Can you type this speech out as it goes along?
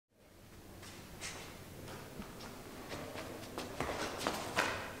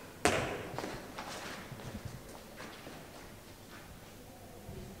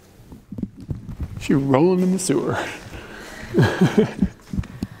You're rolling in the sewer.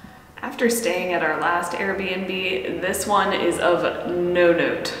 After staying at our last Airbnb, this one is of no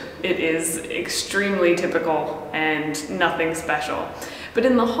note. It is extremely typical and nothing special. But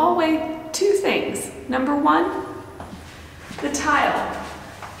in the hallway, two things. Number one, the tile.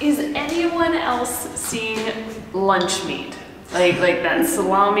 Is anyone else seeing lunch meat? Like that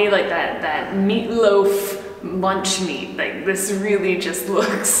salami, like that meatloaf lunch meat. Like this really just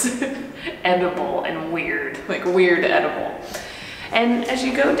looks edible and weird, like weird edible. And as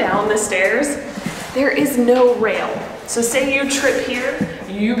you go down the stairs, there is no rail. So say you trip here,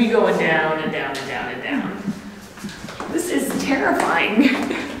 you be going down and down and down and down. This is terrifying.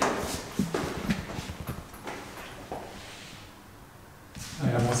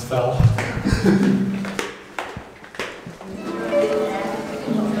 I almost fell.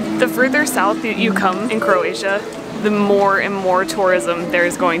 The further south that you come in Croatia, the more and more tourism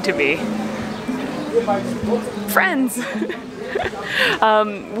there's going to be. Friends!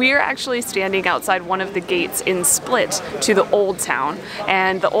 We are actually standing outside one of the gates in Split to the Old Town,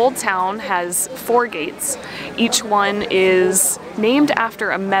 and the Old Town has 4 gates. Each one is named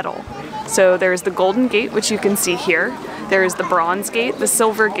after a metal. So there's the Golden Gate, which you can see here. There's the Bronze Gate, the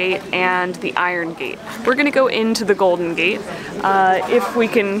Silver Gate, and the Iron Gate. We're going to go into the Golden Gate if we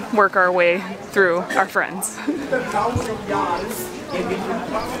can work our way through our friends.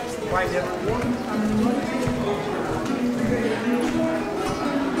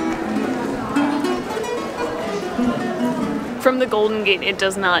 From the Golden Gate, it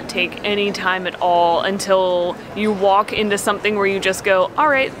does not take any time at all until you walk into something where you just go, all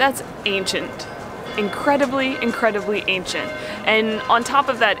right, that's ancient. Incredibly, incredibly ancient. And on top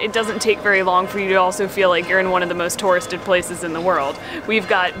of that, it doesn't take very long for you to also feel like you're in one of the most touristed places in the world. We've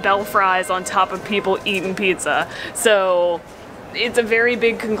got bell fries on top of people eating pizza. So it's a very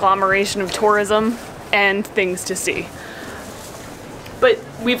big conglomeration of tourism and things to see. But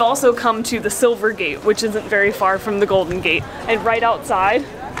we've also come to the Silver Gate, which isn't very far from the Golden Gate. And right outside,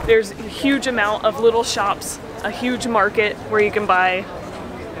 there's a huge amount of little shops, a huge market where you can buy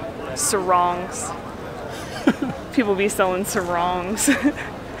sarongs. People be selling sarongs.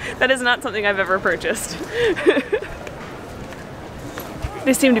 That is not something I've ever purchased.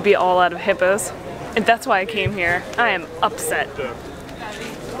 They seem to be all out of hippos, and that's why I came here. I am upset.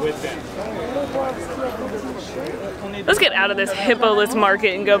 Let's get out of this hippo-less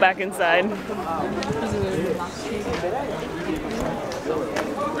market and go back inside.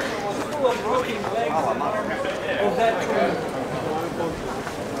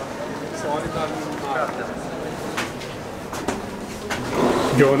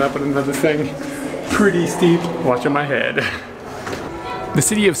 Going up another thing, pretty steep, watching my head. The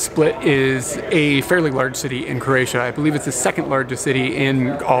city of Split is a fairly large city in Croatia. I believe it's the second largest city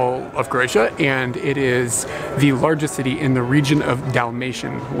in all of Croatia, and it is the largest city in the region of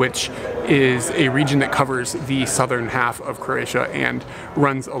Dalmatian, which is a region that covers the southern half of Croatia and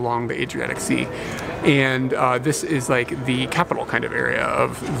runs along the Adriatic Sea. And this is like the capital kind of area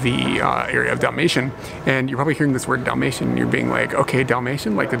of the area of Dalmatian. And you're probably hearing this word Dalmatian and you're being like, okay,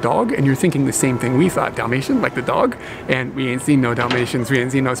 Dalmatian, like the dog? And you're thinking the same thing we thought, Dalmatian, like the dog? And we ain't seen no Dalmatians, we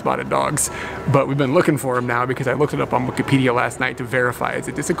ain't seen no spotted dogs. But we've been looking for them now because I looked it up on Wikipedia last night to verify, is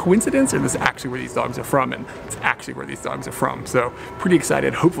it just a coincidence or is this actually where these dogs are from? And it's actually where these dogs are from. So pretty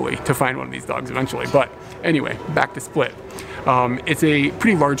excited, hopefully, to find one of these dogs eventually. But anyway, back to Split. It's a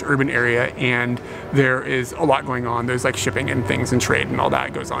pretty large urban area and there is a lot going on. There's like shipping and things and trade and all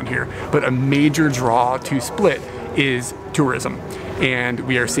that goes on here. But a major draw to Split is tourism. And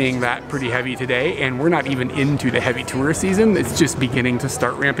we are seeing that pretty heavy today, and we're not even into the heavy tourist season. It's just beginning to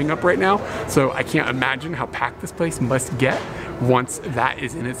start ramping up right now. So I can't imagine how packed this place must get once that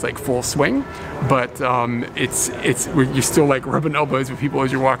is in its like full swing. But you're still like rubbing elbows with people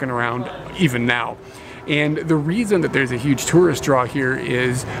as you're walking around even now. And the reason that there's a huge tourist draw here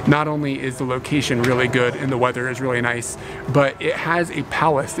is not only is the location really good and the weather is really nice, but it has a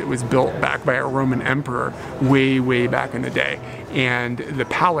palace that was built back by a Roman emperor way, way back in the day. And the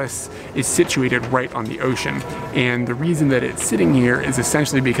palace is situated right on the ocean. And the reason that it's sitting here is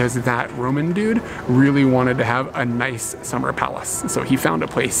essentially because that Roman dude really wanted to have a nice summer palace. So he found a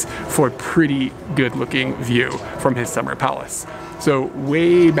place for a pretty good looking view from his summer palace. So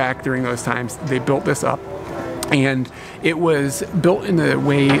way back during those times, they built this up And it was built in the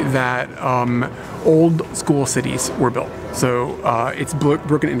way that old school cities were built. So it's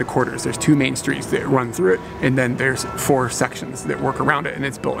broken into quarters. There's 2 main streets that run through it, and then there's 4 sections that work around it, and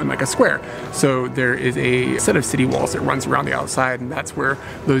it's built in like a square. So there is a set of city walls that runs around the outside, and that's where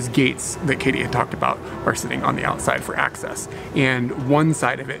those gates that Katie had talked about are sitting on the outside for access. And one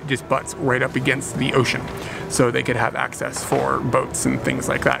side of it just butts right up against the ocean. So they could have access for boats and things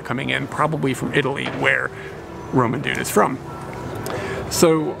like that coming in, probably from Italy, where Roman dude is from.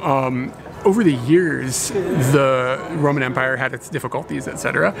 So over the years, the Roman Empire had its difficulties,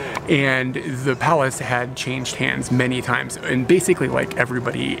 etc., and the palace had changed hands many times. And basically, like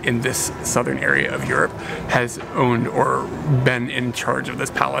everybody in this southern area of Europe has owned or been in charge of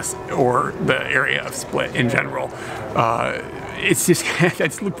this palace or the area of Split in general. It's just, I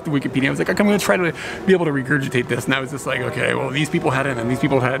just looked at the Wikipedia, I was like, I'm going to try to be able to regurgitate this, and I was just like, okay, well, these people had it, and these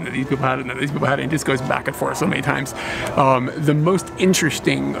people had it, and these people had it, and these people had it, and it just goes back and forth so many times. The most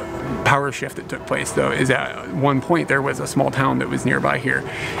interesting power shift that took place, though, is at one point there was a small town that was nearby here,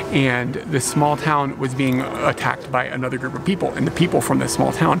 and this small town was being attacked by another group of people, and the people from this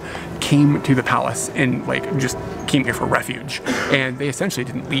small town came to the palace and like just came here for refuge, and they essentially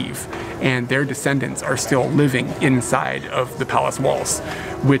didn't leave, and their descendants are still living inside of the palace walls,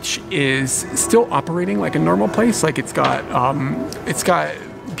 which is still operating like a normal place. Like it's got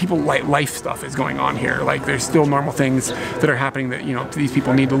people, like life stuff is going on here. Like there's still normal things that are happening that, you know, these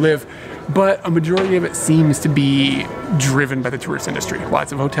people need to live, but a majority of it seems to be driven by the tourist industry.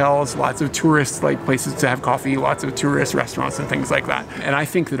 Lots of hotels, lots of tourist like places to have coffee, lots of tourist restaurants and things like that. And I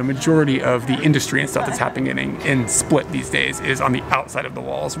think that a majority of the industry and stuff that's happening in Split these days is on the outside of the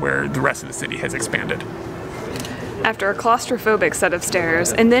walls, where the rest of the city has expanded. After a claustrophobic set of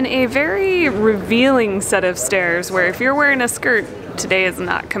stairs, and then a very revealing set of stairs where if you're wearing a skirt, today is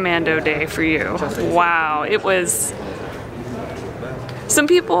not commando day for you. Wow, it was... Some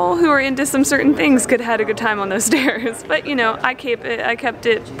people who are into some certain things could have had a good time on those stairs, but you know, I kept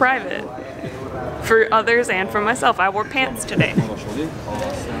it private for others and for myself. I wore pants today.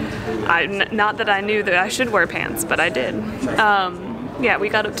 Not that I knew that I should wear pants, but I did. Yeah, we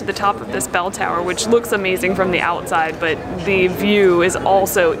got up to the top of this bell tower, which looks amazing from the outside, but the view is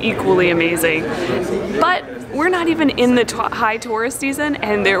also equally amazing. But we're not even in the high tourist season,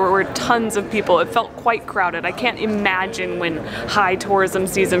 and there were tons of people. It felt quite crowded. I can't imagine when high tourism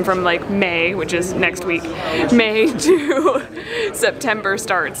season from like May, which is next week, May to September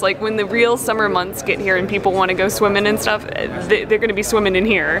starts. Like when the real summer months get here and people want to go swimming and stuff, they're going to be swimming in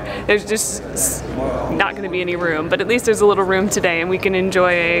here. There's just not going to be any room, but at least there's a little room today, and we can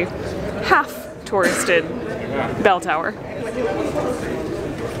enjoy a half touristed bell tower.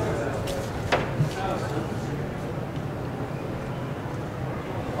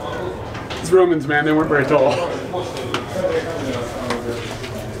 These Romans, man, they weren't very tall.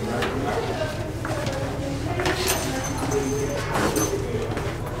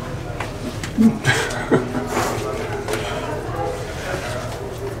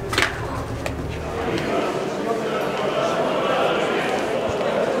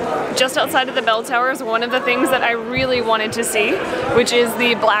 Just outside of the bell tower is one of the things that I really wanted to see, which is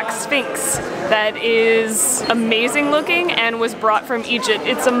the Black Sphinx that is amazing looking and was brought from Egypt.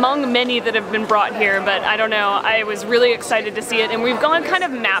 It's among many that have been brought here, but I don't know, I was really excited to see it, and we've gone kind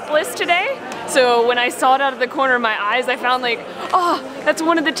of mapless today, so when I saw it out of the corner of my eyes, I found like, oh, that's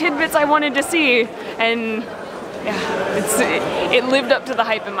one of the tidbits I wanted to see, and yeah, it lived up to the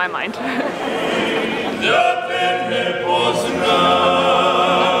hype in my mind.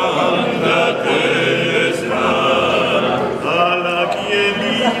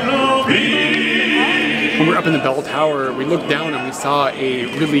 When we were up in the bell tower, we looked down and we saw a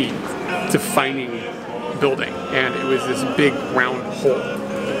really defining building, and it was this big round hole.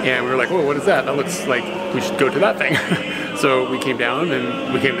 And we were like, "Whoa, what is that? That looks like we should go to that thing." So we came down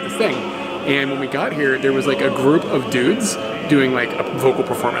and we came to this thing. And when we got here, there was like a group of dudes doing like a vocal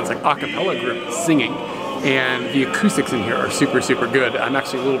performance, like a cappella group singing. And the acoustics in here are super, super good. I'm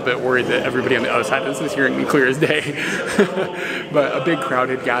actually a little bit worried that everybody on the other side of this is hearing me clear as day. But a big crowd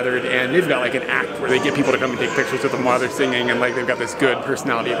had gathered, and they've got like an act where they get people to come and take pictures with them while they're singing, and like they've got this good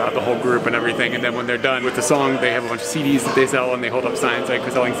personality about the whole group and everything. And then when they're done with the song, they have a bunch of CDs that they sell, and they hold up signs like for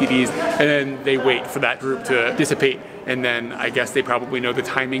selling CDs, and then they wait for that group to dissipate. And then I guess they probably know the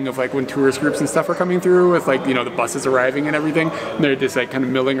timing of like when tourist groups and stuff are coming through with like, you know, the buses arriving and everything. And they're just like kind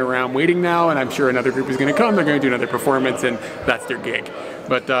of milling around waiting now, and I'm sure another group is going to come, they're going to do another performance, and that's their gig.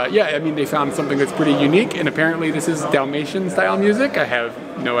 But yeah, I mean, they found something that's pretty unique, and apparently this is Dalmatian style music. I have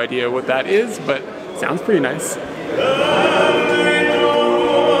no idea what that is, but it sounds pretty nice.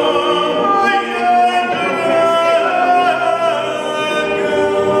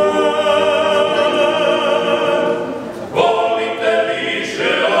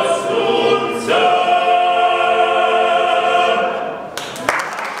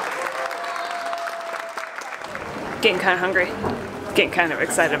 Getting kind of hungry. Getting kind of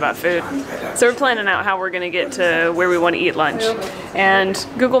excited about food. So we're planning out how we're going to get to where we want to eat lunch. And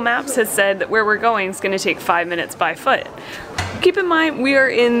Google Maps has said that where we're going is going to take 5 minutes by foot. Keep in mind, we are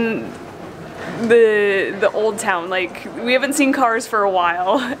in the old town. Like, we haven't seen cars for a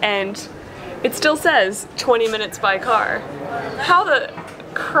while, and it still says 20 minutes by car. How the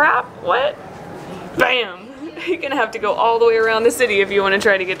crap? What? Bam! You're gonna have to go all the way around the city if you want to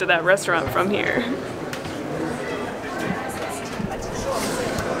try to get to that restaurant from here.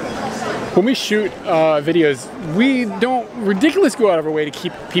 When we shoot videos, we don't ridiculously go out of our way to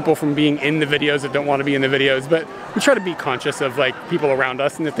keep people from being in the videos that don't want to be in the videos, but we try to be conscious of like people around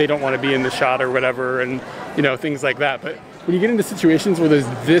us and if they don't want to be in the shot or whatever, and you know, things like that. But when you get into situations where there's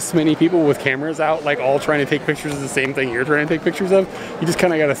this many people with cameras out, like all trying to take pictures of the same thing you're trying to take pictures of, you just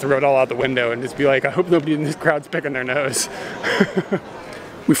kind of got to throw it all out the window and just be like, I hope nobody in this crowd's picking their nose.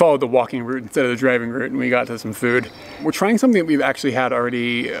 We followed the walking route instead of the driving route, and we got to some food. We're trying something that we've actually had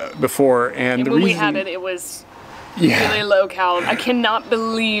already before, and the when reason we had it, it was really low cal. I cannot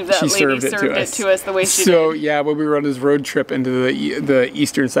believe that lady served it to us the way she did. So yeah, when we were on this road trip into the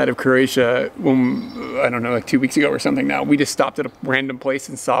eastern side of Croatia, I don't know, like 2 weeks ago or something now, we just stopped at a random place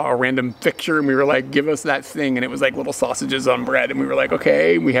and saw a random picture, and we were like, give us that thing, and it was like little sausages on bread, and we were like,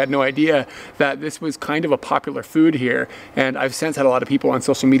 okay. We had no idea that this was kind of a popular food here, and I've since had a lot of people on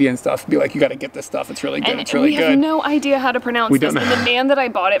social media and stuff be like, you got to get this stuff, it's really good, it's really good. We have no idea how to pronounce this, and the man that I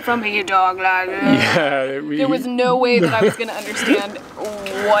bought it from, he dog like, there was no way that I was going to understand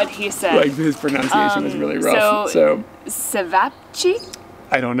what he said. Like, his pronunciation was really rough. So cevaci?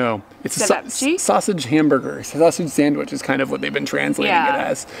 I don't know. It's a sausage hamburger. Sausage sandwich is kind of what they've been translating it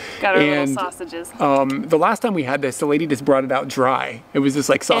as. Got our little sausages. The last time we had this, the lady just brought it out dry. It was just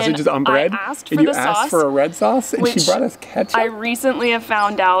like sausages on bread. Asked for a red sauce, and she brought us ketchup. I recently have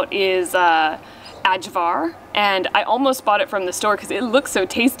found out is ajvar, and I almost bought it from the store because it looks so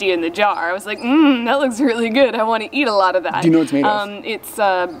tasty in the jar. I was like, that looks really good. I want to eat a lot of that. Do you know what it's made of? It's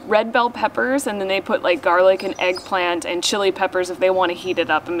red bell peppers, and then they put like garlic and eggplant and chili peppers if they want to heat it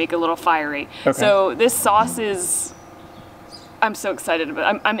up and make it a little fiery. Okay. So this sauce is... I'm so excited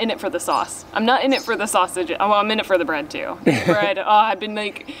about it. I'm in it for the sauce. I'm not in it for the sausage. Well, I'm in it for the bread too. Bread. I've been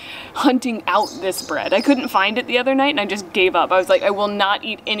like hunting out this bread. I couldn't find it the other night and I just gave up. I was like, I will not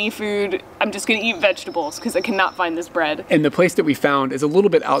eat any food. I'm just gonna eat vegetables because I cannot find this bread. And the place that we found is a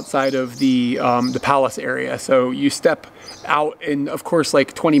little bit outside of the palace area. So you step out and of course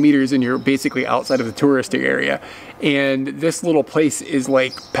like 20 meters and you're basically outside of the touristy area. And this little place is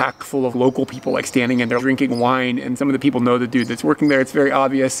like packed full of local people like standing in there drinking wine, and some of the people know the dude that's working there. It's very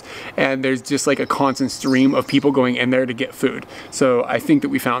obvious, and there's just like a constant stream of people going in there to get food. So I think that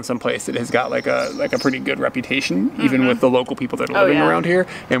we found some place that has got like a pretty good reputation, even with the local people that are living around here,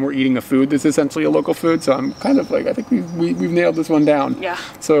 and we're eating a food that's essentially a local food. So I'm kind of like, I think we've nailed this one down. Yeah.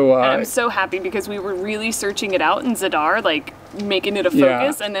 So and I'm so happy because we were really searching it out in Zadar, like making it a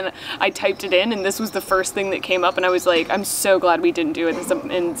focus, and then I typed it in and this was the first thing that came up, and I was like, I'm so glad we didn't do it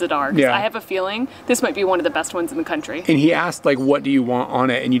in Zadar, because I have a feeling this might be one of the best ones in the country. And he asked like, what do you want on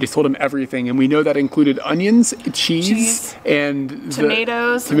it, and you just told him everything, and we know that included onions, cheese and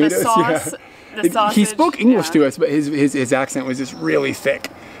tomatoes, the sauce, the sausage. He spoke English to us, but his accent was just really thick.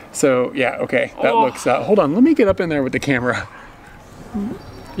 So yeah, okay, that looks hold on, let me get up in there with the camera.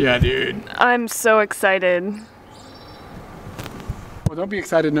 Yeah, dude, I'm so excited. Well, don't be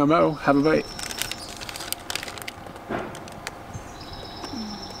excited no mo. Have a bite.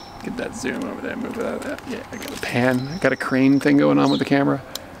 Get that zoom over there, move it out of that. Yeah, I got a pan. I got a crane thing going on with the camera.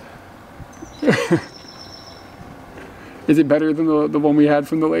 Is it better than the one we had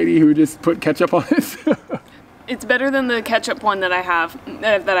from the lady who just put ketchup on it? It's better than the ketchup one that I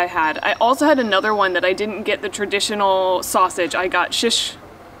had. I also had another one that I didn't get the traditional sausage. I got shish,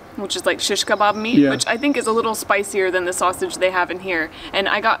 which is like shish kebab meat, which I think is a little spicier than the sausage they have in here. And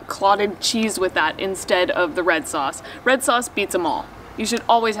I got clotted cheese with that instead of the red sauce. Red sauce beats them all. You should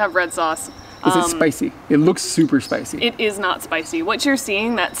always have red sauce. Is it spicy? It looks super spicy. It is not spicy. What you're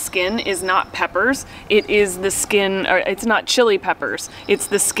seeing, that skin, is not peppers. It is the skin, or it's not chili peppers. It's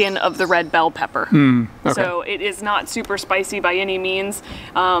the skin of the red bell pepper. Okay. So it is not super spicy by any means,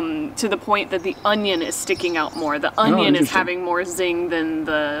 to the point that the onion is sticking out more. The onion is having more zing than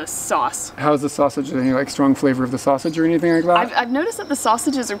the sauce. How's the sausage? Any like strong flavor of the sausage or anything like that? I've noticed that the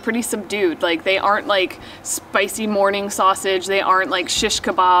sausages are pretty subdued. Like they aren't like spicy morning sausage. They aren't like shish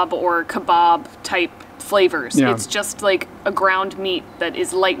kebab or kebab type flavors. It's just like a ground meat that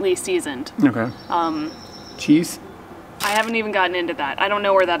is lightly seasoned. Okay. Cheese? I haven't even gotten into that. I don't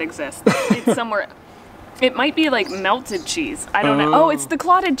know where that exists. It's somewhere. It might be like melted cheese. I don't know. Oh, it's the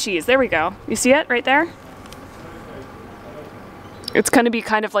clotted cheese. There we go. You see it right there? It's going to be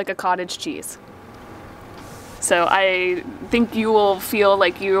kind of like a cottage cheese. So I think you will feel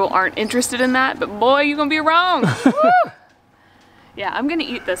like you aren't interested in that, but boy, you're going to be wrong. Woo! Yeah, I'm going to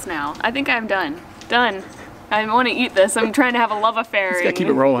eat this now. I think I'm done. Done. I want to eat this. I'm trying to have a love affair. Just gotta keep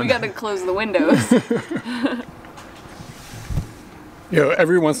it rolling. We got to close the windows. You know,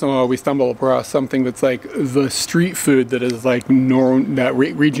 every once in a while we stumble across something that's like the street food that is like that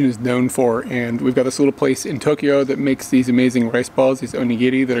region is known for, and we've got this little place in Tokyo that makes these amazing rice balls, these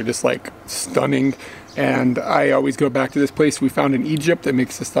onigiri that are just like stunning. And I always go back to this place we found in Egypt that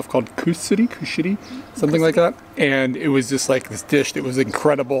makes this stuff called kushiri, something like that. And it was just like this dish that was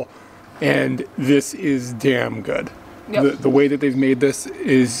incredible, and this is damn good. Yep. The way that they've made this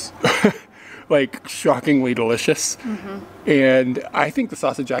is like shockingly delicious. And I think the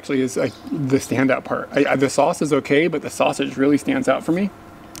sausage actually is like the standout part. The sauce is okay, but the sausage really stands out for me.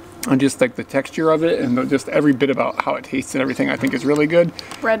 And just like the texture of it and just every bit about how it tastes and everything I think is really good.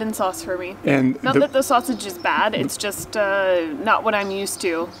 Bread and sauce for me. And not that the sausage is bad, it's just not what I'm used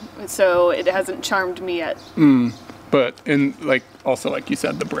to. So it hasn't charmed me yet. But, and like, also like you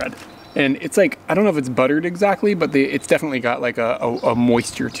said, the bread. And it's like, I don't know if it's buttered exactly, but it's definitely got like a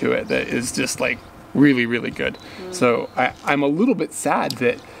moisture to it that is just like really, really good. So I'm a little bit sad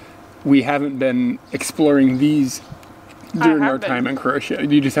that we haven't been exploring these during our time in Croatia.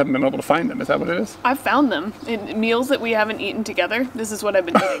 You just haven't been able to find them. Is that what it is? I've found them in meals that we haven't eaten together. This is what I've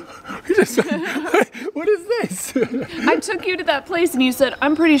been eating. What is this? I took you to that place and you said,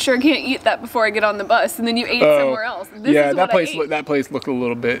 I'm pretty sure I can't eat that before I get on the bus. And then you ate somewhere else. This is that place looked a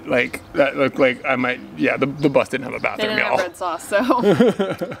little bit like, that looked like I might, yeah, the bus didn't have a bathroom, y'all. They didn't have red sauce,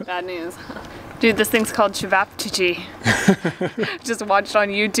 so bad news. Dude, this thing's called cevapcici. Just watched on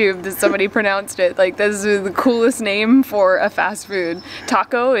YouTube that somebody pronounced it. Like, this is the coolest name for a fast food.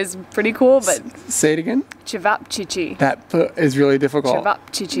 Taco is pretty cool, but... Say it again? Cevapcici. That is really difficult.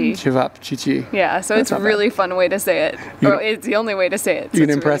 Cevapcici. Cevapcici. Yeah, so it's a really fun way to say it. Or it's the only way to say it. So you can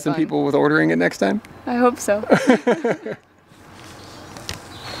impress some people with ordering it next time? I hope so.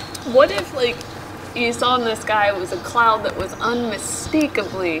 What if, like, you saw in the sky was a cloud that was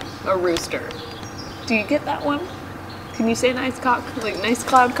unmistakably a rooster? Do you get that one? Can you say nice cock? Like nice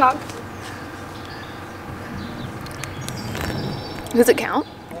cloud cock? Does it count?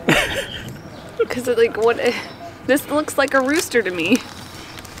 Because like what? This looks like a rooster to me.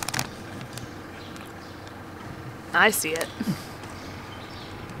 I see it.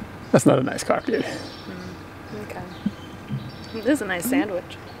 That's not a nice cock, dude. Okay. It is a nice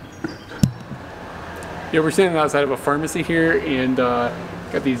sandwich. Yeah, we're standing outside of a pharmacy here, and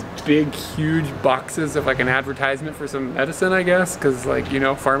got these big, huge boxes of like an advertisement for some medicine, I guess, because like, you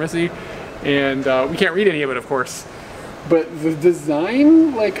know, pharmacy. And we can't read any of it, of course. But the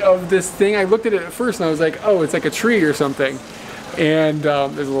design like of this thing, I looked at it at first and I was like, oh, it's like a tree or something. And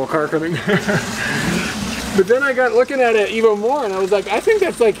there's a little car coming. But then I got looking at it even more and I was like, I think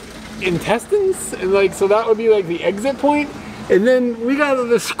that's like intestines. And like, so that would be like the exit point. And then we got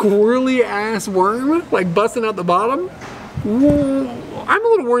the squirrely ass worm like busting out the bottom. Whoa. I'm a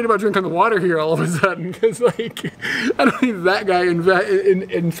little worried about drinking the water here all of a sudden because like I don't need that guy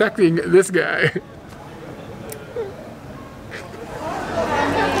infecting this guy.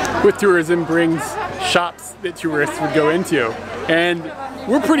 With tourism brings shops that tourists would go into, and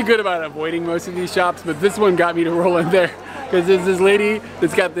we're pretty good about avoiding most of these shops, but this one got me to roll in there because there's this lady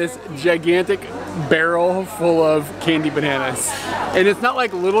that's got this gigantic barrel full of candy bananas, and it's not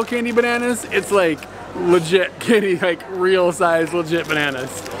like little candy bananas, it's like legit candy, like real size legit bananas.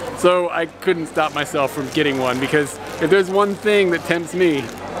 So I couldn't stop myself from getting one because if there's one thing that tempts me,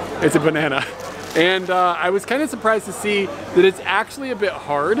 it's a banana. And I was kind of surprised to see that it's actually a bit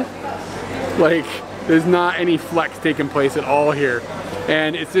hard. Like there's not any flex taking place at all here.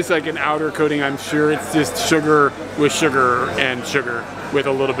 And it's just like an outer coating. I'm sure it's just sugar with sugar and sugar with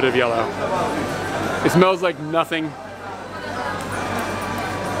a little bit of yellow. It smells like nothing.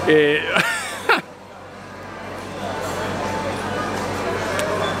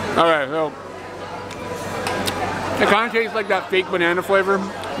 Alright, so it kind of tastes like that fake banana flavor.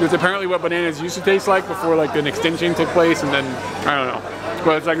 That's apparently what bananas used to taste like before like an extinction took place, and then, I don't know.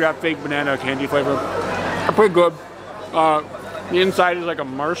 But it's like that fake banana candy flavor. Pretty good. The inside is like a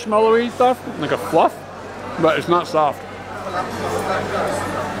marshmallowy stuff, like a fluff, but it's not soft.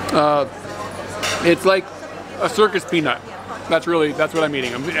 It's like a circus peanut. That's what I'm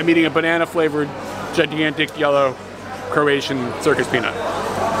eating. I'm eating a banana flavored, gigantic yellow Croatian circus peanut.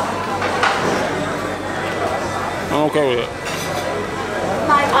 I'm okay with it.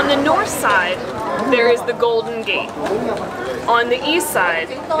 On the north side, there is the Golden Gate. On the east side,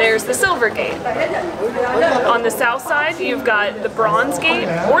 there's the Silver Gate. On the south side, you've got the Bronze Gate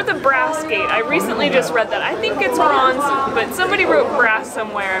or the Brass Gate. I recently just read that. I think it's bronze, but somebody wrote brass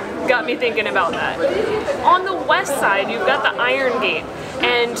somewhere. Got me thinking about that. On the west side, you've got the Iron Gate.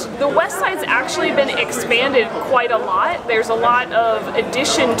 And the west side's actually been expanded quite a lot. There's a lot of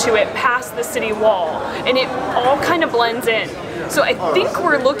addition to it past the city wall, and it all kind of blends in. So I think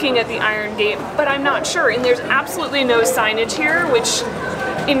we're looking at the Iron Gate, but I'm not sure. And there's absolutely no signage here, which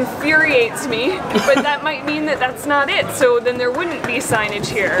infuriates me, but that might mean that that's not it. So then there wouldn't be signage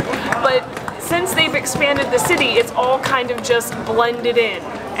here. But since they've expanded the city, it's all kind of just blended in.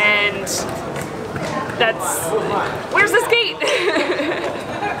 And that's, where's this gate?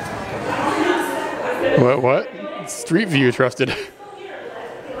 What? Street view trusted.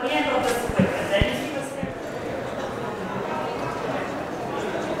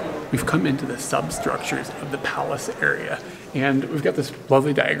 We've come into the substructures of the palace area, and we've got this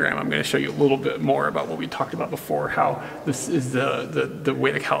lovely diagram. I'm going to show you a little bit more about what we talked about before, how this is the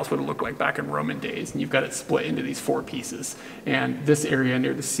way the palace would have looked like back in Roman days. And you've got it split into these 4 pieces. And this area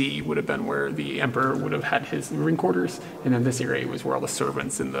near the sea would have been where the emperor would have had his living quarters, and then this area was where all the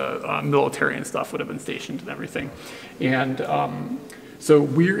servants and the military and stuff would have been stationed and everything. And so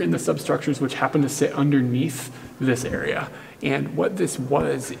we're in the substructures, which happen to sit underneath this area. And what this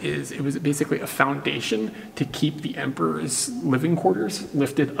was is it was basically a foundation to keep the emperor's living quarters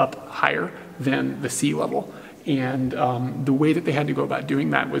lifted up higher than the sea level. And the way that they had to go about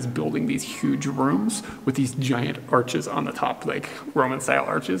doing that was building these huge rooms with these giant arches on the top, like Roman-style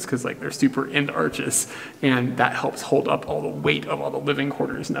arches, because like they're super end arches, and that helps hold up all the weight of all the living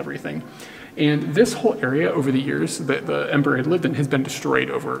quarters and everything. And this whole area over the years that the emperor had lived in has been destroyed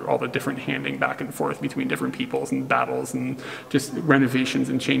over all the different handing back and forth between different peoples and battles and just renovations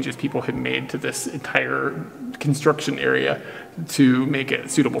and changes people had made to this entire construction area to make it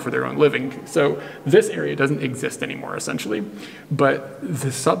suitable for their own living. So this area doesn't exist anymore, essentially. But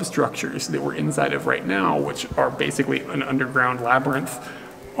the substructures that we're inside of right now, which are basically an underground labyrinth,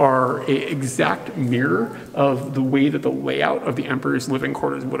 are an exact mirror of the way that the layout of the emperor's living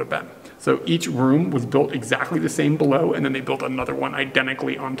quarters would have been. So each room was built exactly the same below, and then they built another one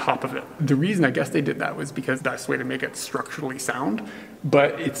identically on top of it. The reason I guess they did that was because that's the way to make it structurally sound,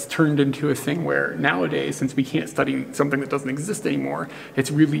 but it's turned into a thing where nowadays, since we can't study something that doesn't exist anymore, it's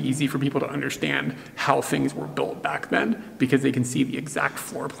really easy for people to understand how things were built back then because they can see the exact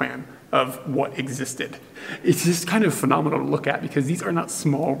floor plan of what existed. It's just kind of phenomenal to look at because these are not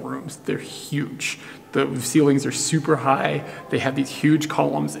small rooms, they're huge. The ceilings are super high, they have these huge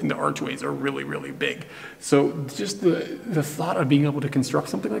columns, and the archways are really, really big. So just the thought of being able to construct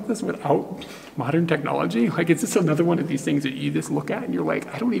something like this without modern technology, like it's just another one of these things that you just look at and you're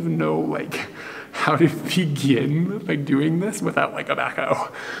like, I don't even know like how to begin like doing this without like a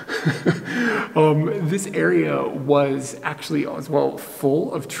backhoe. This area was actually as well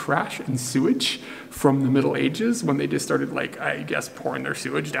full of trash and sewage from the Middle Ages when they just started like, I guess, pouring their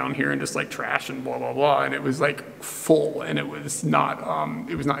sewage down here and just like trash and blah, blah, blah. And it was like full and it was not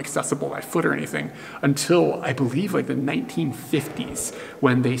accessible by foot or anything until I believe like the 1950s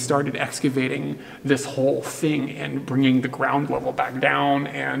when they started excavating this whole thing and bringing the ground level back down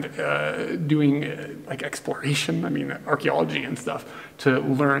and doing like exploration, I mean, archaeology and stuff to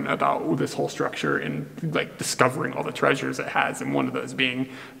learn about this whole structure and like discovering all the treasures it has, and one of those being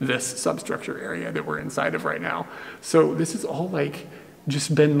this substructure area that we're inside of right now. So this is all like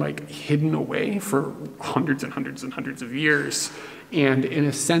just been like hidden away for hundreds and hundreds and hundreds of years, and in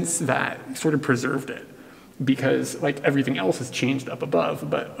a sense that sort of preserved it because like everything else has changed up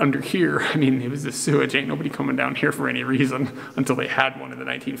above, but under here, I mean, it was the sewage. Ain't nobody coming down here for any reason until they had one in the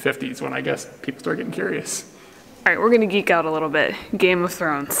 1950s when I guess people started getting curious. All right, we're gonna geek out a little bit. Game of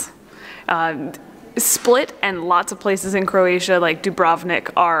Thrones. Split and lots of places in Croatia like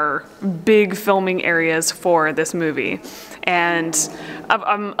Dubrovnik are big filming areas for this movie. And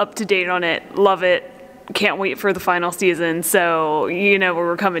I'm up to date on it, love it, can't wait for the final season, so you know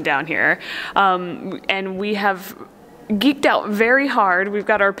we're coming down here. And we have geeked out very hard. We've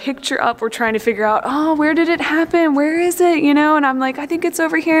got our picture up. We're trying to figure out, oh, where did it happen? Where is it? You know, and I'm like, I think it's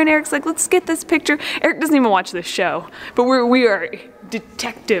over here. And Eric's like, let's get this picture. Eric doesn't even watch this show, but we are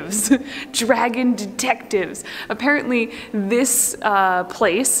detectives, dragon detectives. Apparently this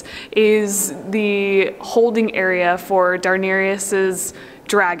place is the holding area for Daenerys's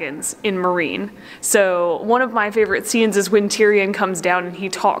dragons in Marine. So one of my favorite scenes is when Tyrion comes down and he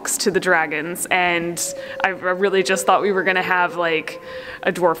talks to the dragons, and I really just thought we were gonna have like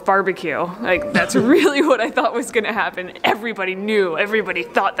a dwarf barbecue. Like that's really what I thought was gonna happen. Everybody knew, everybody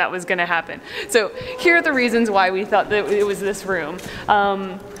thought that was gonna happen. So here are the reasons why we thought that it was this room.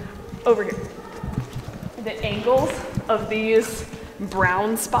 Over here. The angles of these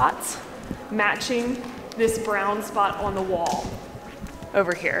brown spots matching this brown spot on the wall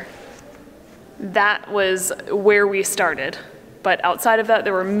over here. That was where we started. But outside of that,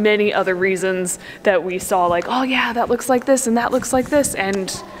 there were many other reasons that we saw like, oh yeah, that looks like this and that looks like this.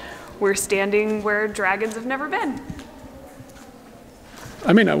 And we're standing where dragons have never been.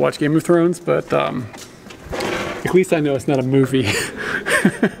 I may not watch Game of Thrones, but at least I know it's not a movie.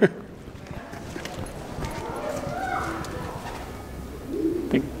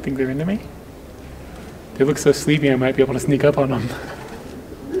 Think they're into me? They look so sleepy, I might be able to sneak up on them.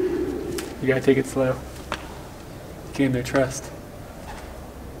 You gotta take it slow. Gain their trust.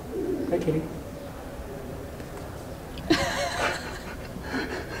 Hi, kitty.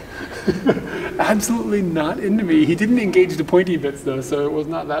 Absolutely not into me. He didn't engage the pointy bits though, so it was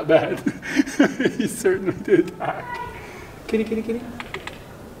not that bad. He certainly did attack. Kitty, kitty, kitty.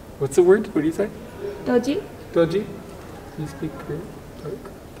 What's the word? What do you say? Doji? Doji? You speak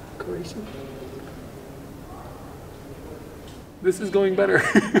Croatian? This is going better.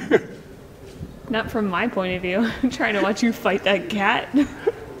 Not from my point of view. I'm trying to watch you fight that cat.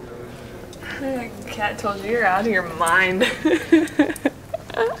 That cat told you you're out of your mind.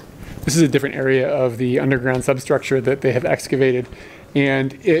 This is a different area of the underground substructure that they have excavated,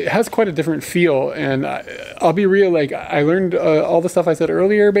 and it has quite a different feel. And I'll be real, like I learned all the stuff I said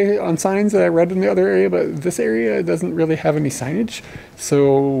earlier on signs that I read in the other area, but this area doesn't really have any signage,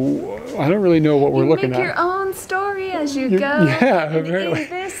 so I don't really know what we're looking at. Make your own story as you go. Yeah, and apparently. in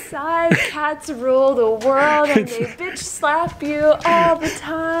this side, cats rule the world, and they bitch slap you all the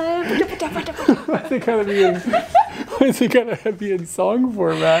time. Why is it gotta be in song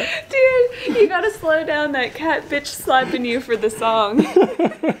format? Dude, you gotta slow down that cat bitch slapping you for the song.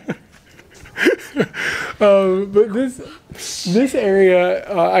 But this area,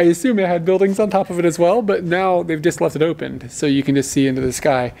 I assume it had buildings on top of it as well, but now they've just left it open, so you can just see into the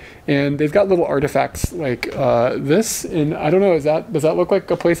sky. And they've got little artifacts like this, and I don't know, does that look like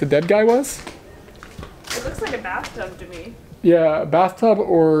a place a dead guy was? It looks like a bathtub to me. Yeah, bathtub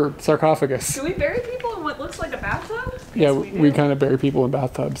or sarcophagus. Do we bury people in what looks like a bathtub? Yeah, Yes, we kind of bury people in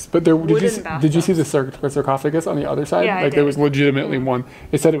bathtubs. But there, did you see the sarcophagus on the other side? Yeah, like I there did. was legitimately one.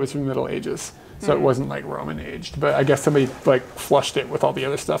 It said it was from the Middle Ages, so it wasn't like Roman aged. But I guess somebody like flushed it with all the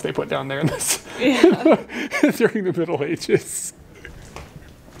other stuff they put down there in this during the Middle Ages.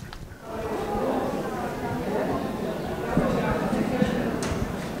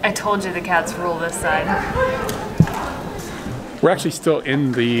 I told you the cats rule this side. We're actually still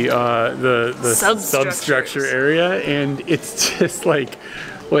in the substructure area, and it's just like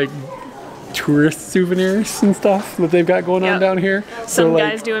tourist souvenirs and stuff that they've got going on down here. Some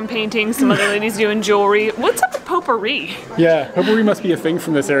guys doing paintings, some other ladies doing jewelry. What's up with potpourri? Yeah, potpourri must be a thing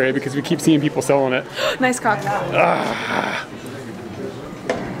from this area because we keep seeing people selling it. Nice cock.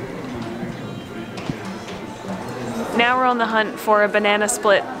 Now we're on the hunt for a banana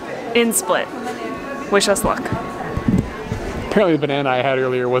split in Split. Wish us luck. Apparently the banana I had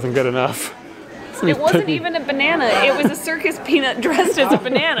earlier wasn't good enough. It wasn't even a banana. It was a circus peanut dressed as a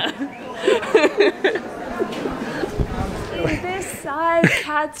banana. In this side,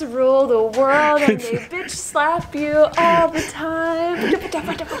 cats rule the world, and they bitch slap you all the time.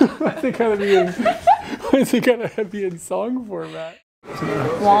 Why is it gotta be in song format?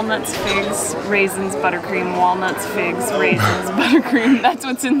 Walnuts, figs, raisins, buttercream, walnuts, figs, raisins, buttercream. That's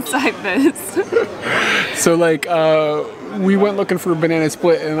what's inside this. So like, we went looking for a banana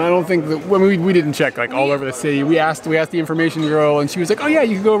split, and I don't think that we didn't check like all over the city. We asked the information girl, and she was like, "Oh yeah,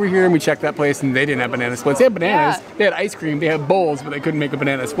 you can go over here." And we checked that place, and they didn't have banana splits. They had bananas, they had ice cream, they had bowls, but they couldn't make a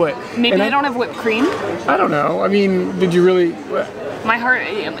banana split. Maybe they don't have whipped cream. I don't know. I mean, did you really? My heart.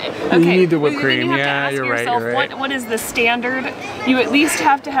 Okay. You need the whipped cream. You have Yeah, to ask you're yourself, right. What is the standard? You at least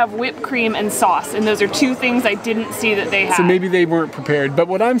have to have whipped cream and sauce, and those are two things I didn't see that they had. So maybe they weren't prepared. But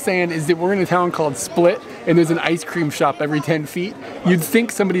what I'm saying is that we're in a town called Split, and there's an ice cream shop every 10 feet. You'd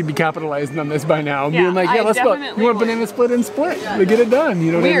think somebody'd be capitalizing on this by now. Yeah, being like, yeah, let's go. You want banana split and split? To get it done.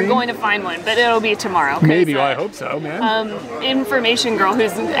 You know what I mean? We are going to find one, but it'll be tomorrow. Maybe. Well, I hope so, man. Information girl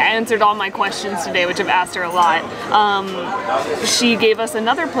who's answered all my questions today, which I've asked her a lot, she gave us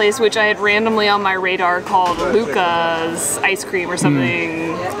another place which I had randomly on my radar called Luca's ice cream or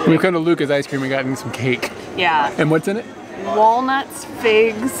something. We've come to Luca's ice cream and gotten some cake. Yeah. And what's in it? walnuts,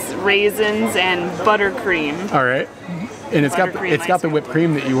 figs, raisins, and buttercream. All right. And it's got the whipped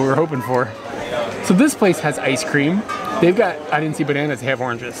cream that you were hoping for. So this place has ice cream. They've got, I didn't see bananas, they have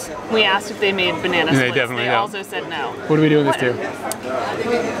oranges. We asked if they made banana splits. They also said no. What are we doing this to?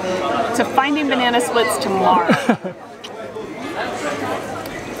 So finding banana splits tomorrow.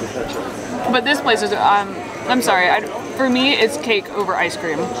 But this place is, I'm sorry, for me it's cake over ice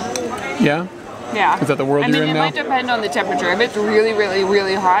cream. Yeah? Yeah. Is that the world you're in now? It might depend on the temperature. If it's really, really,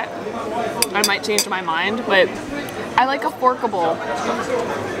 really hot, I might change my mind, but I like a forkable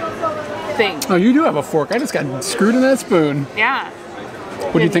thing. Oh, you do have a fork. I just got screwed in that spoon. Yeah.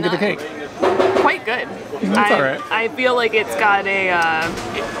 What do you think of the cake? Quite good. That's all right. I feel like it's got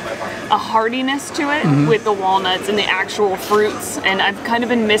a hardiness to it with the walnuts and the actual fruits, and I've kind of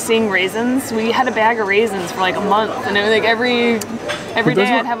been missing raisins. We had a bag of raisins for like a month, and it was like every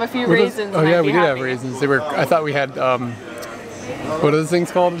day I'd have a few raisins. Oh yeah, we did have raisins. They were. I thought we had. What are those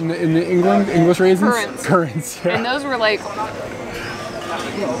things called in England? English raisins? Currants. Currants. Yeah. And those were like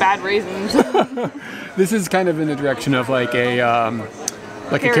bad raisins. This is kind of in the direction of like a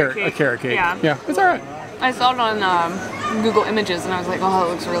carrot cake. Yeah. Yeah, it's all right. I saw it on Google Images and I was like, oh,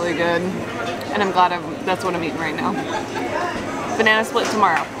 it looks really good. And I'm glad that's what I'm eating right now. Banana split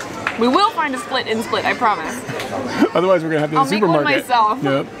tomorrow. We will find a split in Split, I promise. Otherwise, we're gonna have to go to the supermarket. I'll make one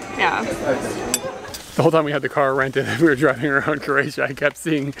myself. Yep. Yeah. The whole time we had the car rented and we were driving around Croatia, I kept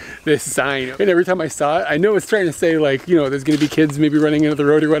seeing this sign. And every time I saw it, I know it's trying to say like, you know, there's gonna be kids maybe running into the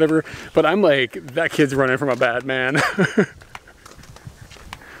road or whatever, but I'm like, that kid's running from a bad man.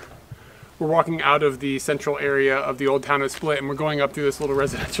 We're walking out of the central area of the old town of Split and we're going up through this little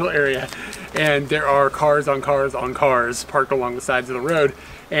residential area, and there are cars on cars on cars parked along the sides of the road,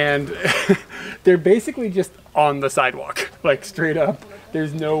 and they're basically just on the sidewalk, like straight up.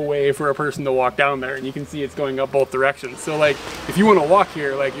 There's no way for a person to walk down there, and you can see it's going up both directions. So like, if you want to walk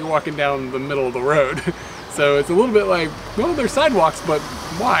here, like you're walking down the middle of the road. So it's a little bit like, well, there's sidewalks, but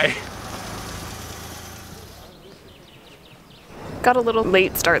why? Got a little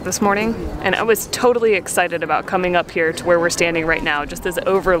late start this morning, and I was totally excited about coming up here to where we're standing right now, just this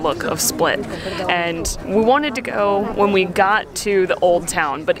overlook of Split. And we wanted to go when we got to the old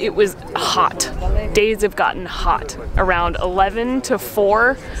town, but it was hot. Days have gotten hot. Around 11 to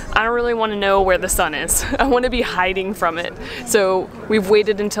 4, I don't really want to know where the sun is. I want to be hiding from it. So we've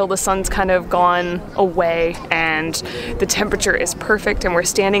waited until the sun's kind of gone away and the temperature is perfect, and we're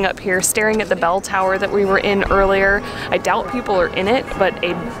standing up here staring at the bell tower that we were in earlier. I doubt people are in it, but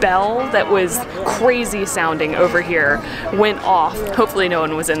a bell that was crazy sounding over here went off. Hopefully no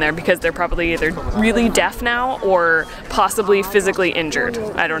one was in there because they're probably either really deaf now or possibly physically injured.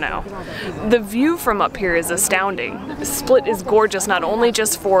 I don't know. The view from up here is astounding. Split is gorgeous, not only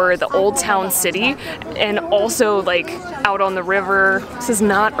just for the old town city and also like out on the river. This is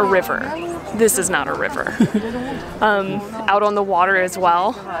not a river. This is not a river. Out on the water as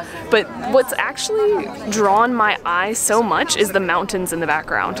well. But what's actually drawn my eye so much is the mountains in the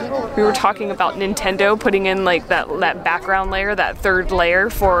background. We were talking about Nintendo putting in like that background layer, that third layer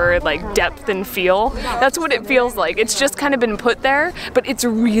for like depth and feel. That's what it feels like. It's just kind of been put there, but it's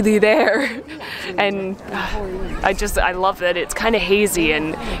really there. And I love that it's kind of hazy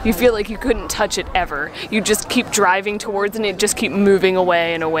and you feel like you couldn't touch it ever. You just keep driving towards it and it just keep moving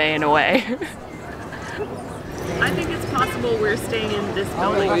away and away and away. I think it's possible we're staying in this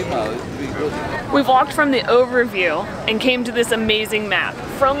building. We've walked from the overview and came to this amazing map.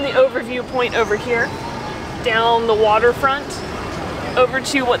 From the overview point over here, down the waterfront, over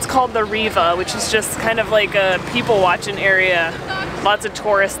to what's called the Riva, which is just kind of like a people watching area. Lots of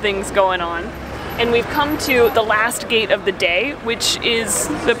tourist things going on. And we've come to the last gate of the day, which is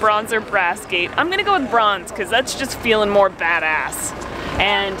the bronze or brass gate. I'm gonna go with bronze because that's just feeling more badass.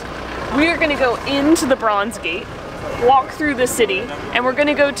 And we are gonna go into the bronze gate, walk through the city, and we're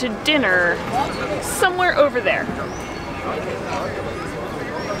gonna go to dinner somewhere over there.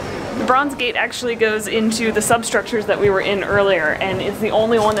 The bronze gate actually goes into the substructures that we were in earlier, and it's the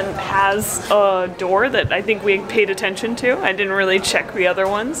only one that has a door that I think we paid attention to. I didn't really check the other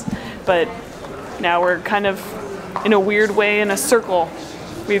ones, but now we're kind of in a weird way in a circle.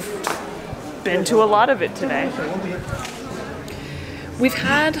 We've been to a lot of it today. We've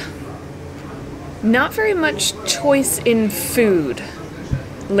had not very much choice in food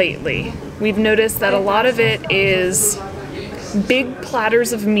lately. We've noticed that a lot of it is big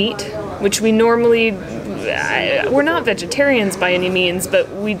platters of meat, which we normally, we're not vegetarians by any means, but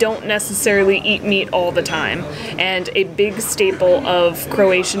we don't necessarily eat meat all the time. And a big staple of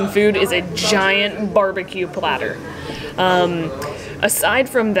Croatian food is a giant barbecue platter. aside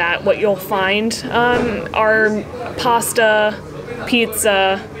from that, what you'll find are pasta,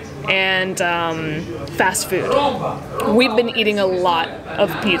 pizza, and fast food. We've been eating a lot of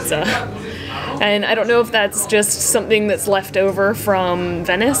pizza. And I don't know if that's just something that's left over from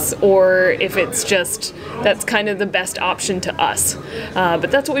Venice or if it's just that's kind of the best option to us. But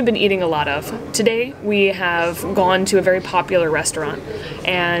that's what we've been eating a lot of. Today we have gone to a very popular restaurant,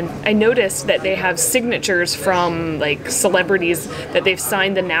 and I noticed that they have signatures from like celebrities that they've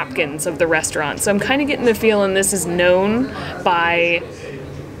signed the napkins of the restaurant. So I'm kind of getting the feeling this is known by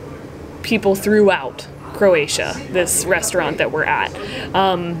people throughout Croatia, this restaurant that we're at.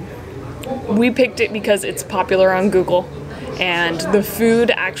 We picked it because it's popular on Google, and the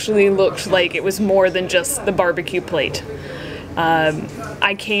food actually looked like it was more than just the barbecue plate.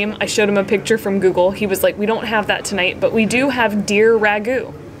 I showed him a picture from Google. He was like, we don't have that tonight, but we do have deer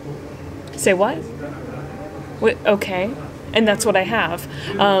ragu. Say what? What? Okay. And that's what I have.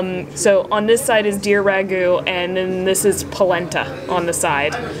 So on this side is deer ragu, and then this is polenta on the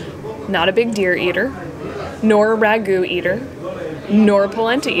side. Not a big deer eater, nor a ragu eater, nor a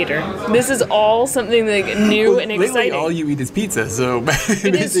polenta eater. This is all something like new and exciting. Lately, all you eat is pizza, so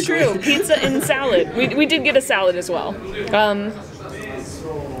it is true. Pizza and salad. We did get a salad as well.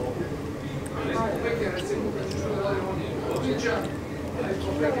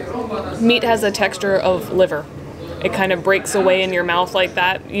 Meat has a texture of liver. It kind of breaks away in your mouth like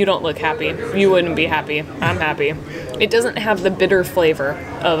that. You don't look happy. You wouldn't be happy. I'm happy. It doesn't have the bitter flavor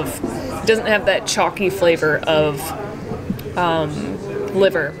of, it doesn't have that chalky flavor of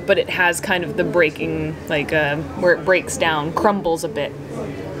liver, but it has kind of the breaking, like where it breaks down, crumbles a bit.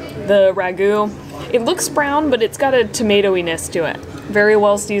 The ragu, it looks brown, but it's got a tomatoiness to it. Very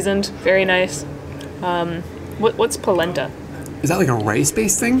well seasoned, very nice. What's polenta? Is that like a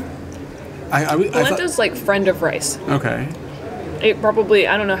rice-based thing? Polenta's like friend of rice. Okay. It probably,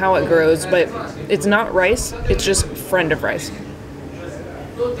 I don't know how it grows, but it's not rice, it's just friend of rice.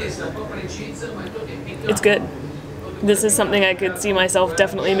 It's good. This is something I could see myself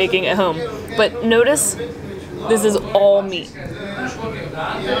definitely making at home. But notice, this is all meat.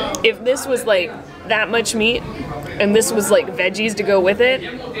 If this was like that much meat, and this was like veggies to go with it,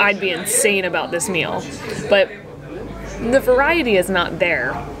 I'd be insane about this meal. But the variety is not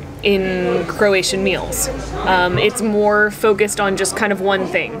there in Croatian meals. It's more focused on just kind of one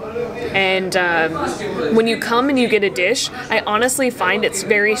thing. And when you come and you get a dish, I honestly find it's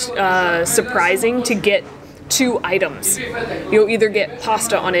very surprising to get 2 items. You'll either get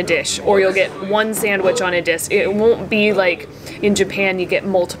pasta on a dish or you'll get one sandwich on a dish. It won't be like in Japan you get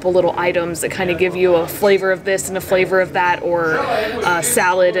multiple little items that kind of give you a flavor of this and a flavor of that, or a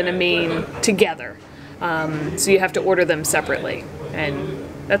salad and a main together. So you have to order them separately. And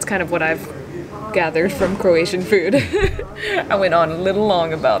that's kind of what I've gathered from Croatian food. I went on a little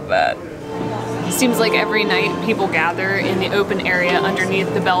long about that. Seems like every night people gather in the open area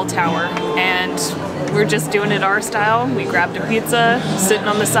underneath the bell tower, and we're just doing it our style. We grabbed a pizza, sitting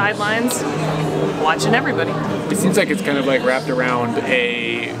on the sidelines, watching everybody. It seems like it's kind of like wrapped around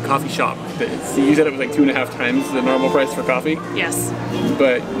a coffee shop. You said it was like 2.5 times the normal price for coffee? Yes.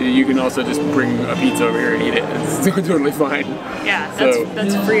 But you can also just bring a pizza over here and eat it. It's totally fine. Yeah,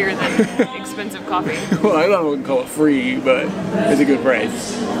 that's freer than expensive coffee. Well, I don't want to call it free, but it's a good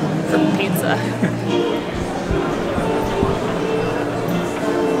price. For pizza.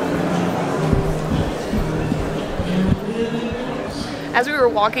 As we were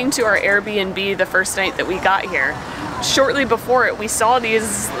walking to our Airbnb the first night that we got here, shortly before it, we saw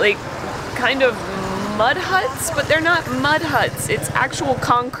these like kind of mud huts, but they're not mud huts. It's actual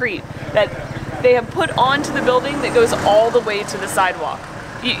concrete that they have put onto the building that goes all the way to the sidewalk.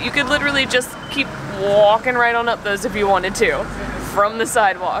 You could literally just keep walking right on up those if you wanted to, from the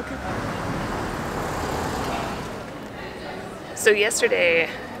sidewalk. So yesterday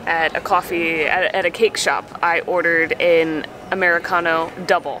at a cake shop, I ordered an Americano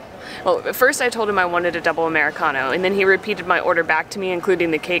double. Well, at first I told him I wanted a double Americano, and then he repeated my order back to me,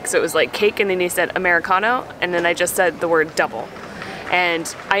 including the cake. So it was like cake, and then he said Americano, and then I just said the word double.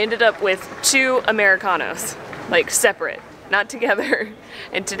 And I ended up with 2 Americanos, like separate, not together.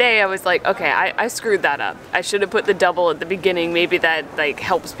 And today I was like, okay, I screwed that up. I should have put the double at the beginning. Maybe that like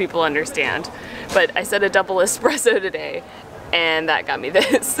helps people understand. But I said a double espresso today, and that got me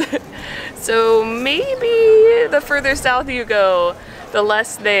this. So maybe the further south you go, the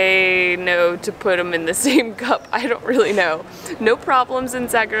less they know to put them in the same cup. I don't really know. No problems in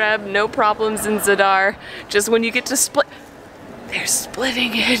Zagreb, no problems in Zadar. Just when you get to split, they're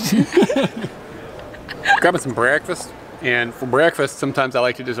splitting it. Grabbing some breakfast, and for breakfast, sometimes I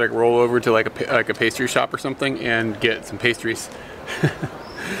like to just like roll over to like a pastry shop or something and get some pastries.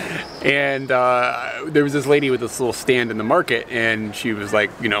 And there was this lady with this little stand in the market, and she was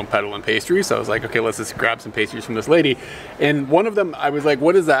like, you know, peddling pastries. So I was like, okay, let's just grab some pastries from this lady. And one of them, I was like,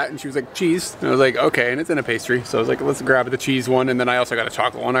 what is that? And she was like, cheese. And I was like, okay, and it's in a pastry. So I was like, let's grab the cheese one. And then I also got a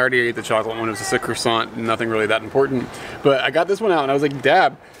chocolate one. I already ate the chocolate one. It was just a croissant, nothing really that important. But I got this one out, and I was like,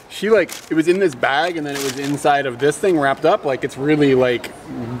 Dab, she like, it was in this bag, and then it was inside of this thing wrapped up. Like, it's really like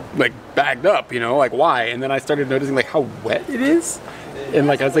bagged up, you know, like why? And then I started noticing like how wet it is. And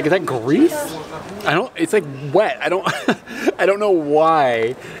like I was like, is that grease? It's like wet. I don't know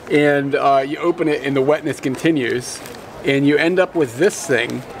why. And you open it and the wetness continues, and you end up with this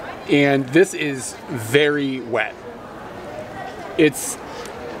thing, and this is very wet. It's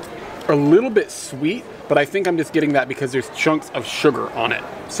a little bit sweet, but I think I'm just getting that because there's chunks of sugar on it.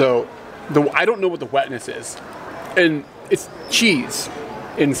 So I don't know what the wetness is. And it's cheese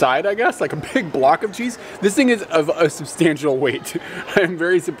inside, I guess, like a big block of cheese. This thing is of a substantial weight. I'm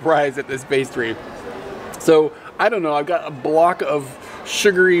very surprised at this pastry. So I don't know, I've got a block of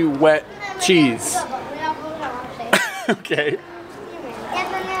sugary wet cheese. Okay.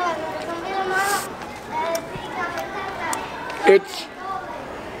 It's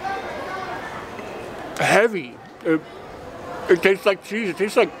heavy. It tastes like cheese. It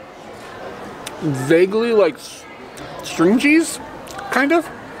tastes like vaguely like string cheese. Kind of,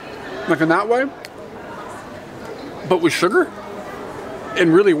 like in that way, but with sugar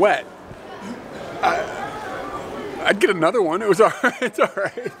and really wet. I'd get another one. It was all right. It's all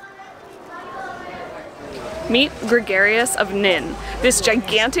right. Meet Gregarious of Nin. This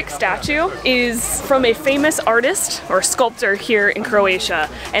gigantic statue is from a famous artist or sculptor here in Croatia,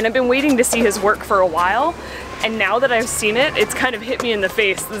 and I've been waiting to see his work for a while. And now that I've seen it, it's kind of hit me in the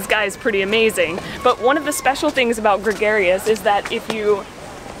face. This guy is pretty amazing. But one of the special things about Gregarious is that if you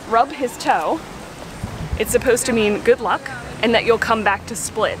rub his toe, it's supposed to mean good luck and that you'll come back to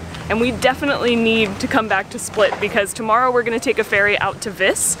Split. And we definitely need to come back to Split because tomorrow we're gonna take a ferry out to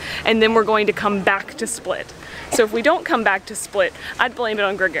Vis, and then we're going to come back to Split. So if we don't come back to Split, I'd blame it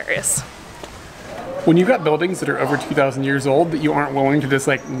on Gregarious. When you've got buildings that are over 2,000 years old that you aren't willing to just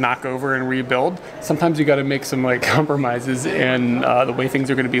like knock over and rebuild, sometimes you got to make some like compromises in the way things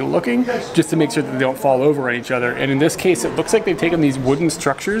are going to be looking, just to make sure that they don't fall over on each other. And in this case, it looks like they've taken these wooden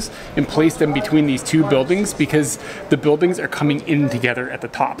structures and placed them between these two buildings because the buildings are coming in together at the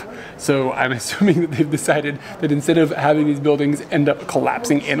top. So I'm assuming that they've decided that instead of having these buildings end up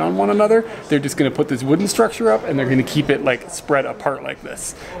collapsing in on one another, they're just going to put this wooden structure up and they're going to keep it like spread apart like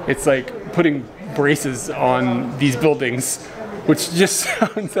this. It's like putting braces on these buildings, which just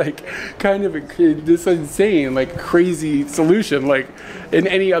sounds like kind of this insane, like crazy solution. Like in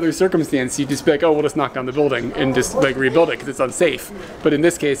any other circumstance, you just be like, oh, we'll just knock down the building and just like rebuild it because it's unsafe. But in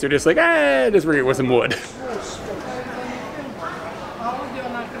this case, they're just like, just bring it with some wood.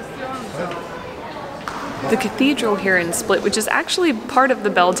 The cathedral here in Split, which is actually part of the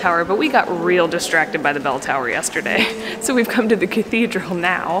bell tower, but we got real distracted by the bell tower yesterday. So we've come to the cathedral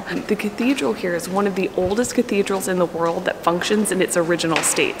now. The cathedral here is one of the oldest cathedrals in the world that functions in its original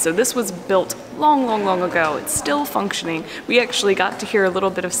state. So this was built long, long, long ago. It's still functioning. We actually got to hear a little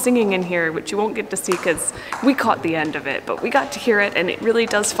bit of singing in here, which you won't get to see because we caught the end of it, but we got to hear it and it really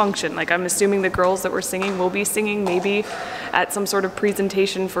does function. Like I'm assuming the girls that were singing will be singing maybe at some sort of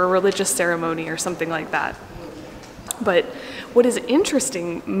presentation for a religious ceremony or something like that. But what is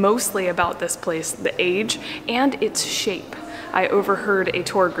interesting mostly about this place, the age and its shape. I overheard a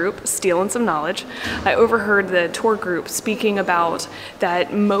tour group, stealing some knowledge, I overheard the tour group speaking about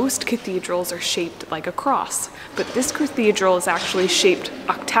that most cathedrals are shaped like a cross, but this cathedral is actually shaped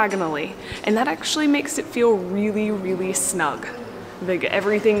octagonally, and that actually makes it feel really, really snug. Like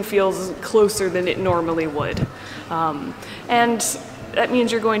everything feels closer than it normally would. And that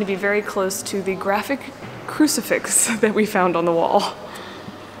means you're going to be very close to the graphic crucifix that we found on the wall.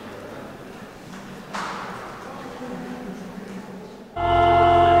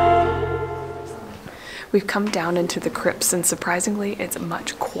 We've come down into the crypts, and surprisingly, it's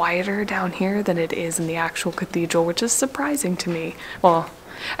much quieter down here than it is in the actual cathedral, which is surprising to me. Well,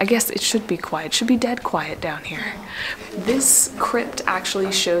 I guess it should be quiet. It should be dead quiet down here. This crypt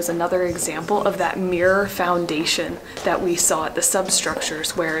actually shows another example of that mirror foundation that we saw at the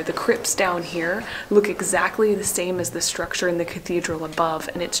substructures, where the crypts down here look exactly the same as the structure in the cathedral above,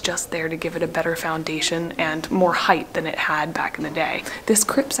 and it's just there to give it a better foundation and more height than it had back in the day. This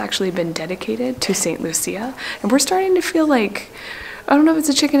crypt's actually been dedicated to St. Lucia, and we're starting to feel like, I don't know if it's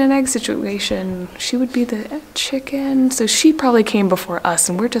a chicken and egg situation. She would be the chicken, so she probably came before us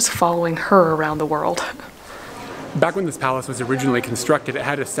and we're just following her around the world. Back when this palace was originally constructed, it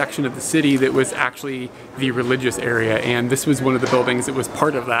had a section of the city that was actually the religious area, and this was one of the buildings that was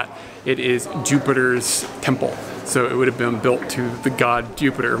part of that. It is Jupiter's temple, so it would have been built to the god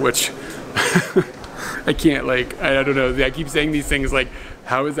Jupiter, which I can't, like, I don't know, I keep saying these things like,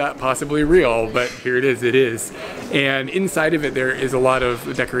 how is that possibly real? But here it is. And inside of it, there is a lot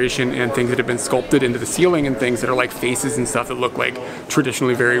of decoration and things that have been sculpted into the ceiling and things that are like faces and stuff that look like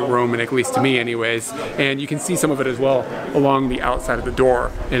traditionally very Roman, at least to me anyways. And you can see some of it as well along the outside of the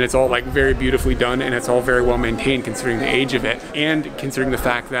door. And it's all like very beautifully done, and it's all very well maintained considering the age of it. And considering the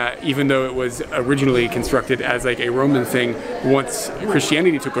fact that even though it was originally constructed as like a Roman thing, once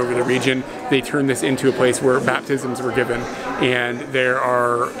Christianity took over the region, they turned this into a place where baptisms were given. And there are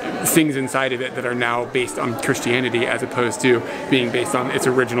things inside of it that are now based on Christianity as opposed to being based on its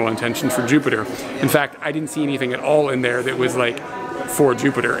original intention for Jupiter. In fact, I didn't see anything at all in there that was like for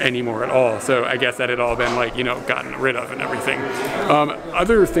Jupiter anymore at all. So I guess that had all been like, you know, gotten rid of and everything.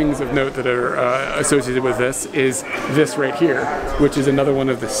 Other things of note that are associated with this is this right here, which is another one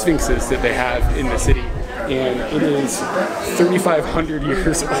of the sphinxes that they have in the city. And it is 3,500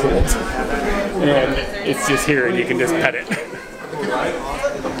 years old. And it's just here and you can just pet it.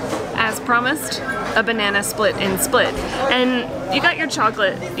 As promised, a banana split in Split. And you got your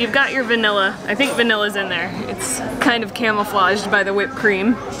chocolate, you've got your vanilla. I think vanilla's in there. It's kind of camouflaged by the whipped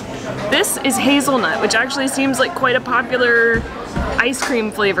cream. This is hazelnut, which actually seems like quite a popular ice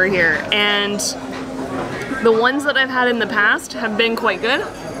cream flavor here. And the ones that I've had in the past have been quite good.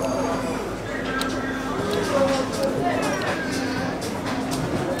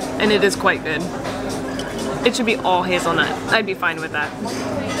 And it is quite good. It should be all hazelnut. I'd be fine with that.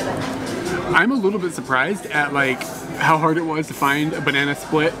 I'm a little bit surprised at like how hard it was to find a banana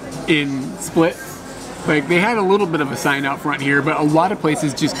split in Split. Like they had a little bit of a sign out front here, but a lot of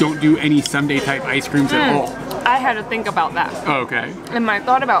places just don't do any sundae type ice creams at all. I had to think about that. Oh, okay. And my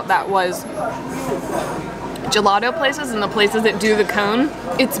thought about that was gelato places and the places that do the cone,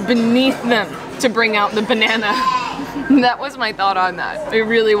 it's beneath them to bring out the banana. That was my thought on that. It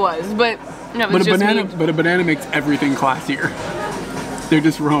really was. But no, it was just me. But a banana makes everything classier. They're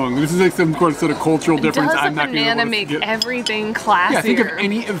just wrong. This is like some sort of cultural difference. Does a banana make everything classier? Yeah, think of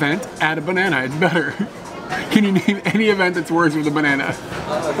any event, add a banana. It's better. Can you name any event that's worse with a banana?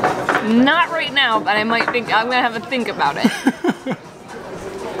 Not right now, but I might think, I'm gonna have a think about it.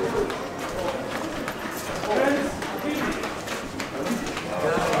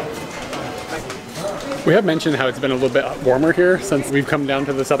 We have mentioned how it's been a little bit warmer here since we've come down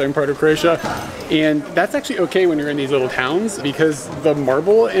to the southern part of Croatia, and that's actually okay when you're in these little towns because the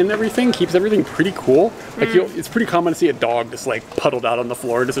marble and everything keeps everything pretty cool. Like it's pretty common to see a dog just like puddled out on the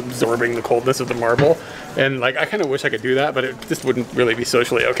floor, just absorbing the coldness of the marble. And like I kind of wish I could do that, but it just wouldn't really be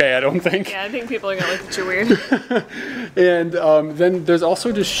socially okay, I don't think. Yeah, I think people are gonna look at you weird. And then there's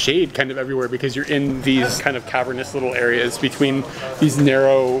also just shade kind of everywhere because you're in these kind of cavernous little areas between these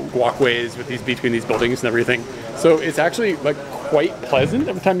narrow walkways with between these buildings and everything. So it's actually like quite pleasant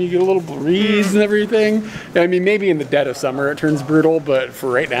every time you get a little breeze and everything. I mean, maybe in the dead of summer it turns brutal, but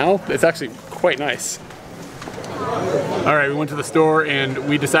for right now, it's actually quite nice. All right, we went to the store and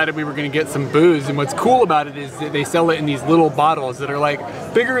we decided we were gonna get some booze, and what's cool about it is that they sell it in these little bottles that are like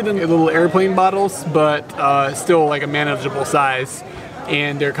bigger than the little airplane bottles, but still like a manageable size.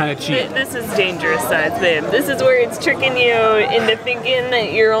 And they're kind of cheap. This is dangerous size, babe. This is where it's tricking you into thinking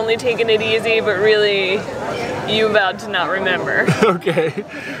that you're only taking it easy, but really you about to not remember. Okay.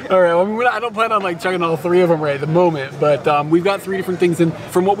 All right. Well, I mean, I don't plan on like chugging all three of them right at the moment, but we've got three different things, and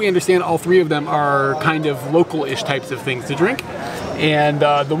from what we understand, all three of them are kind of local-ish types of things to drink. And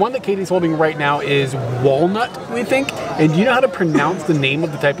the one that Katie's holding right now is walnut, we think. And do you know how to pronounce the name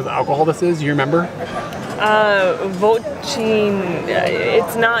of the type of alcohol this is? Do you remember? Vochin,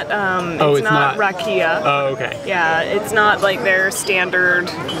 it's not, it's not rakia. Oh, okay. Yeah, it's not like their standard,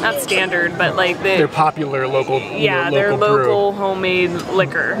 not standard, but like they're popular local. Yeah, they're local homemade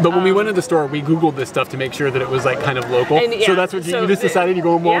liquor. But when we went to the store, we Googled this stuff to make sure that it was like kind of local. And, yeah, so that's what you just decided you're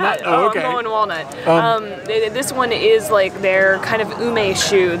going walnut? Yeah, oh, okay. I'm going walnut. This one is like their kind of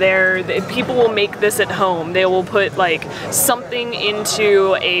umeshu. People will make this at home. They will put like something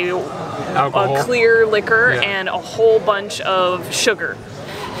into a clear liquor and a whole bunch of sugar.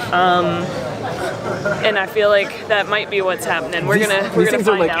 And I feel like that might be what's happening. We're gonna things find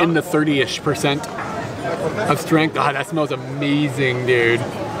are like out. in the 30-ish% of strength. God, that smells amazing, dude.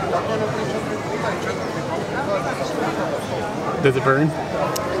 Does it burn?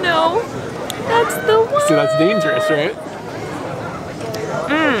 No, that's the one. So that's dangerous, right?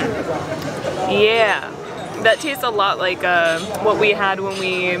 Yeah. That tastes a lot like what we had when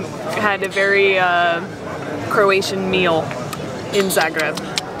we had a very Croatian meal in Zagreb.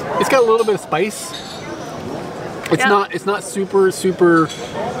 It's got a little bit of spice. It's not super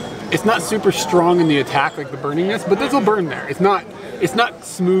strong in the attack, like the burningness, but there's a burn there. It's not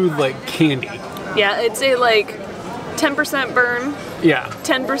smooth like candy. Yeah, it's a like 10% burn. Yeah.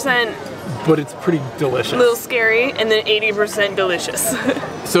 10%. But it's pretty delicious. A little scary, and then 80% delicious.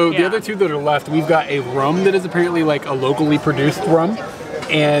 So the other two that are left, we've got a rum that is apparently like a locally produced rum,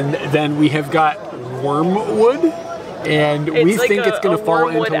 and then we have got wormwood, and we think it's going to fall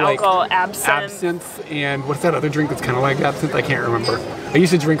into like absinthe, and what's that other drink that's kind of like absinthe? I can't remember. I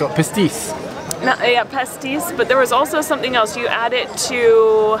used to drink pastis. No, yeah, pastis, but there was also something else. You add it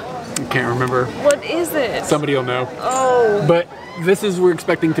to... I can't remember. What is it? Somebody will know. Oh. But this is, we're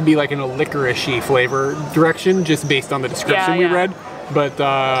expecting to be like in a licorice-y flavor direction, just based on the description we read. But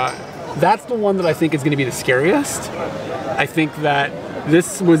that's the one that I think is going to be the scariest. I think that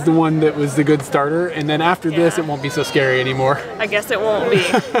this was the one that was the good starter, and then after this, it won't be so scary anymore. I guess it won't be.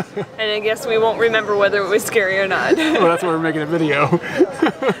 And I guess we won't remember whether it was scary or not. Well, that's why we're making a video.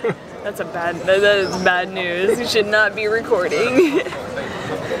 That is bad news. You should not be recording.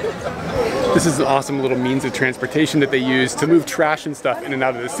 This is an awesome little means of transportation that they use to move trash and stuff in and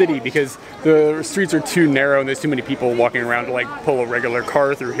out of the city, because the streets are too narrow and there's too many people walking around to like pull a regular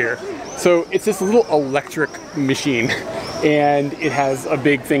car through here. So it's this little electric machine, and it has a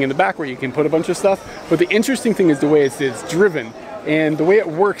big thing in the back where you can put a bunch of stuff. But the interesting thing is the way it's driven. And the way it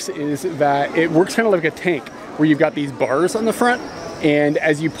works is that it works kind of like a tank, where you've got these bars on the front, and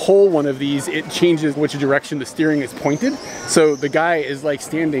as you pull one of these, it changes which direction the steering is pointed. So the guy is like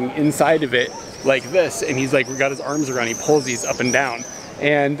standing inside of it like this, and he's like got his arms around, he pulls these up and down.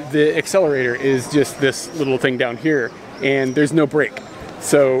 And the accelerator is just this little thing down here, and there's no brake.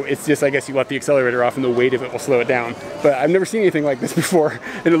 So it's just, I guess you let the accelerator off and the weight of it will slow it down. But I've never seen anything like this before,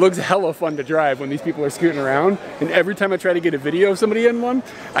 and it looks hella fun to drive when these people are scooting around. And every time I try to get a video of somebody in one,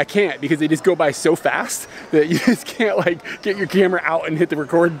 I can't, because they just go by so fast that you just can't like get your camera out and hit the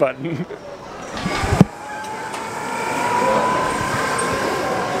record button.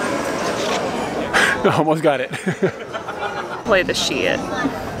 Almost got it. Play the shit.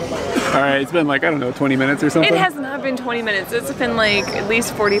 All right, it's been like, I don't know, 20 minutes or something? It has not been 20 minutes. It's been like at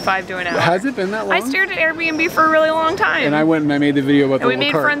least 45 to an hour. Has it been that long? I stared at Airbnb for a really long time. And I went and I made the video about the little cart.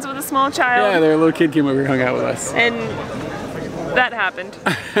 And we made friends with a small child. Yeah, their little kid came over and hung out with us. And that happened.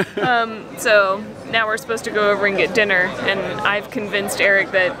 So now we're supposed to go over and get dinner, and I've convinced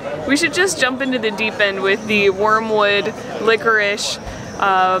Eric that we should just jump into the deep end with the wormwood, licorice,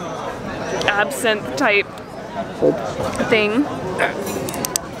 absinthe type thing.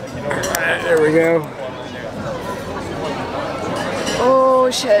 Alright, there we go. Oh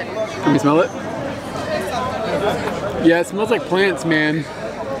shit. Can you smell it? Yeah, it smells like plants, man.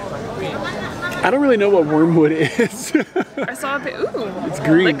 I don't really know what wormwood is. I saw it. Ooh. It's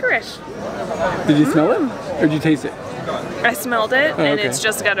green. Licorice. Did you smell it? Or did you taste it? I smelled it, and okay. it's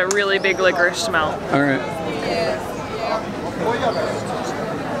just got a really big licorice smell. Alright.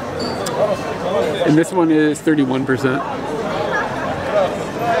 And this one is 31%.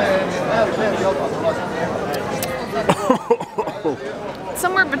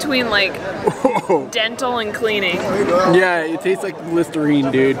 Somewhere between like dental and cleaning. Yeah, it tastes like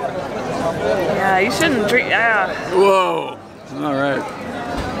Listerine, dude. Yeah, you shouldn't drink. Yeah. Whoa. All right.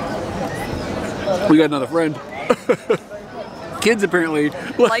 We got another friend. Kids apparently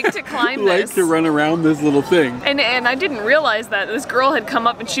like to climb this. Like to run around this little thing. And I didn't realize that. This girl had come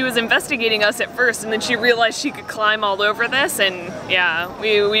up and she was investigating us at first, and then she realized she could climb all over this, and yeah,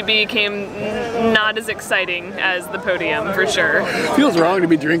 we became not as exciting as the podium, for sure. Feels wrong to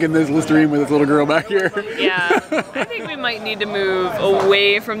be drinking this Listerine with this little girl back here. Yeah, I think we might need to move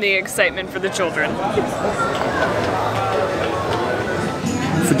away from the excitement for the children.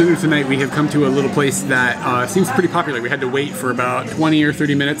 For dinner tonight, we have come to a little place that seems pretty popular. We had to wait for about 20 or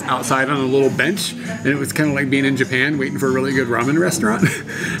 30 minutes outside on a little bench, and it was kind of like being in Japan, waiting for a really good ramen restaurant.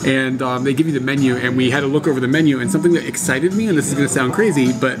 And they give you the menu, and we had to look over the menu, and something that excited me, and this is going to sound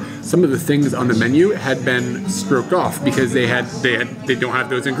crazy, but some of the things on the menu had been stroked off because they don't have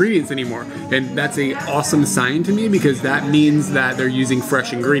those ingredients anymore. And that's an awesome sign to me, because that means that they're using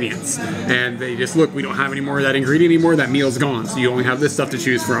fresh ingredients. And they just, look, we don't have any more of that ingredient anymore, that meal's gone, so you only have this stuff to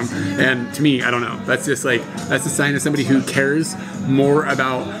choose from. And to me, I don't know, that's just like, that's a sign of somebody who cares more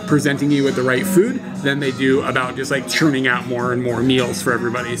about presenting you with the right food than they do about just like churning out more and more meals for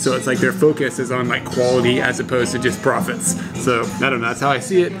everybody. So it's like their focus is on like quality as opposed to just profits. So I don't know, that's how I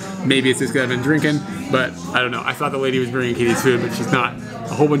see it. Maybe it's just because I've been drinking, but I don't know. I thought the lady was bringing Katie's food, but she's not.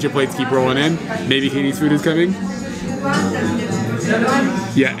 A whole bunch of plates keep rolling in. Maybe Katie's food is coming.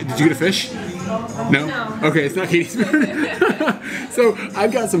 Yeah, did you get a fish? No? Okay, it's not Katie's food. So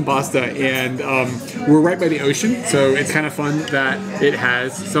I've got some pasta, and we're right by the ocean, so it's kind of fun that it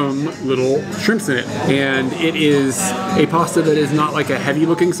has some little shrimps in it. And it is a pasta that is not like a heavy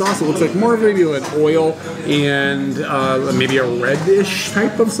looking sauce. It looks like more of maybe an oil and maybe a reddish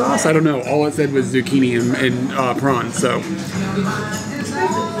type of sauce. I don't know. All it said was zucchini and prawns, so.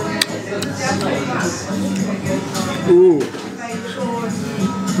 Ooh.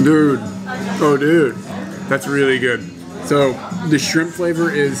 Dude. Oh, dude. That's really good. So the shrimp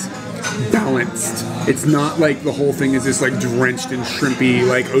flavor is balanced. It's not like the whole thing is just like drenched in shrimpy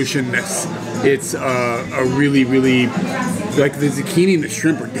like oceanness. It's a really, really, like the zucchini and the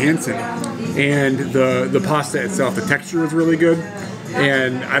shrimp are dancing. And the pasta itself, the texture is really good.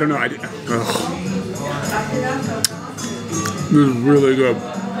 And I don't know, this is really good.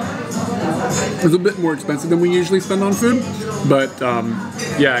 It's a bit more expensive than we usually spend on food, but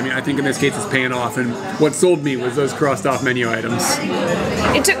yeah, I mean, I think in this case it's paying off, and what sold me was those crossed off menu items.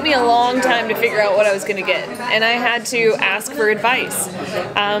 It took me a long time to figure out what I was going to get, and I had to ask for advice.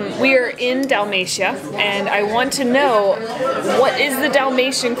 We are in Dalmatia, and I want to know what is the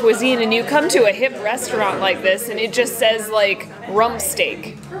Dalmatian cuisine, and you come to a hip restaurant like this, and it just says like rump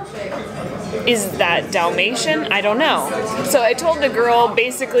steak. Is that Dalmatian? I don't know. So I told the girl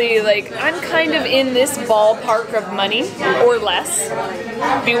basically like, I'm kind of in this ballpark of money or less.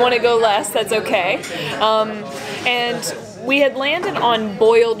 If you want to go less, that's okay. And we had landed on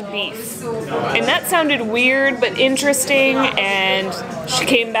boiled beef. And that sounded weird but interesting, and she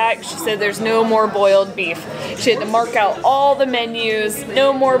came back, she said there's no more boiled beef. She had to mark out all the menus,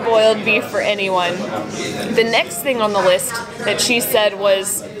 no more boiled beef for anyone. The next thing on the list that she said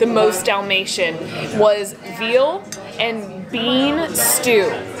was the most Dalmatian was veal and bean stew.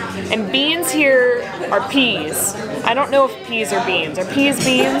 And beans here are peas. I don't know if peas are beans. Are peas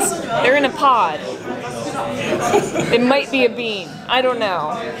beans? They're in a pod. It might be a bean. I don't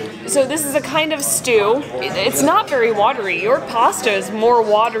know. So this is a kind of stew. It's not very watery. Your pasta is more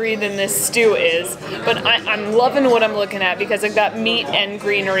watery than this stew is. But I'm loving what I'm looking at because I've got meat and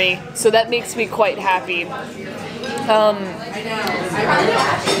greenery. So that makes me quite happy.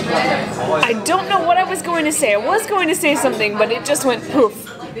 I don't know what I was going to say. I was going to say something, but it just went poof.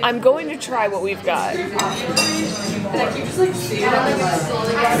 I'm going to try what we've got.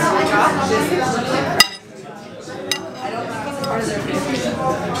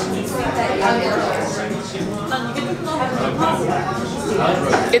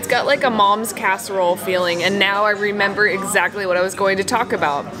 It's got like a mom's casserole feeling, and now I remember exactly what I was going to talk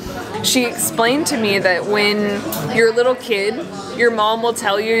about. She explained to me that when you're a little kid, your mom will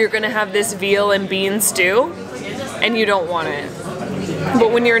tell you you're going to have this veal and bean stew, and you don't want it.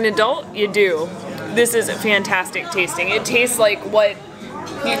 But when you're an adult, you do. This is fantastic tasting. It tastes like what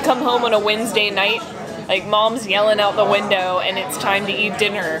you come home on a Wednesday night, like mom's yelling out the window and it's time to eat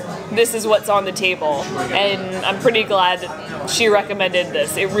dinner. This is what's on the table, and I'm pretty glad that she recommended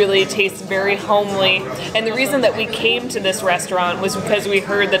this. It really tastes very homely, and the reason that we came to this restaurant was because we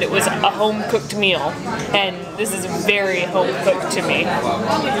heard that it was a home-cooked meal, and this is very home-cooked to me.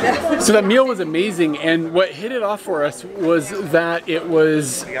 So that meal was amazing, and what hit it off for us was that it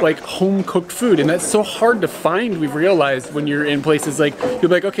was like home-cooked food, and that's so hard to find, we've realized, when you're in places like,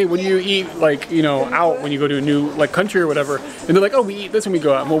 you're like, okay, when you eat like, you know, out, when you go to a new like country or whatever, and they're like, oh, we eat this when we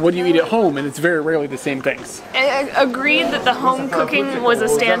go out. Well, what do you eat at home? And it's very rarely the same things. I agreed that the home cooking was a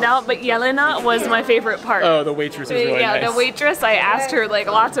standout, but Yelena was my favorite part. Oh, the waitress was really nice. Yeah, the waitress, I asked her like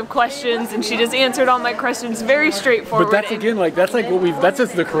lots of questions, and she just answered all my questions very straightforward. But that's again, like, that's like what we've, that's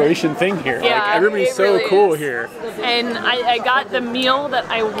just the Croatian thing here. Yeah, like, everybody's so really cool is. here. And I got the meal that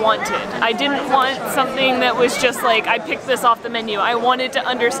I wanted. I didn't want something that was just like, I picked this off the menu. I wanted to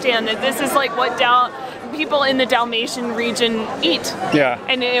understand that this is like what people in the Dalmatian region eat. Yeah.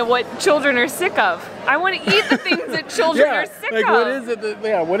 And what children are sick of. I want to eat the things that children are sick like of. What is it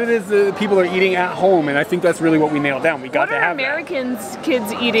that, what it is that people are eating at home, and I think that's really what we nailed down. We got to have Americans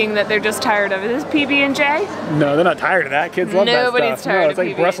kids eating that they're just tired of? Is this PB&J? No, they're not tired of that. Kids love that stuff. Nobody's tired of it's like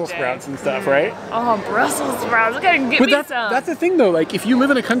PB&J. Brussels sprouts and stuff, right? Oh, Brussels sprouts. I gotta get me some. That's the thing though, like if you live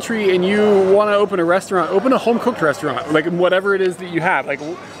in a country and you want to open a restaurant, open a home-cooked restaurant, like whatever it is that you have. Like,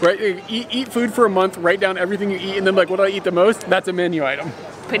 right, eat food for a month, write down everything you eat, and then like, what do I eat the most? That's a menu item.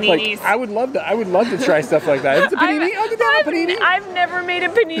 Paninis. Like, I would love to try stuff like that. If it's a panini, I'll get down a panini. I've never made a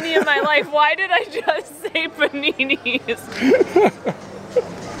panini in my life. Why did I just say paninis?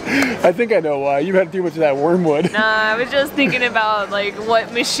 I think I know why. You had too much of that wormwood. Nah, I was just thinking about like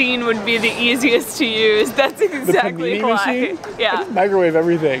what machine would be the easiest to use. That's exactly the panini why. machine? Yeah. I just microwave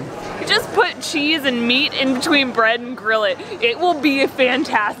everything. You just put cheese and meat in between bread and grill it. It will be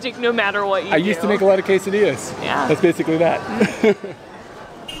fantastic no matter what you do. I used to make a lot of quesadillas. Yeah. That's basically that.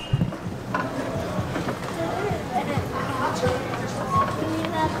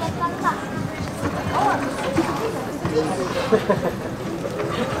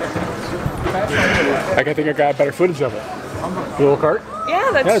 I think I got better footage of it. The little cart?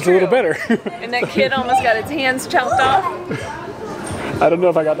 Yeah, that's Yeah, it's true. a little better. And that kid almost got its hands chopped off. I don't know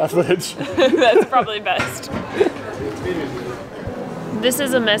if I got that footage. That's probably best. This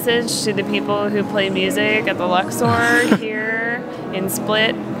is a message to the people who play music at the Luxor here in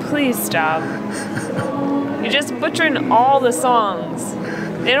Split. Please stop. You're just butchering all the songs.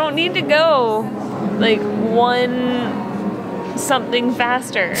 They don't need to go like one something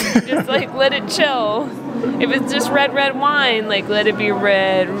faster. Just like let it chill. If it's just red, red wine, like let it be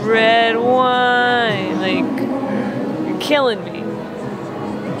red, red wine. Like, you're killing me.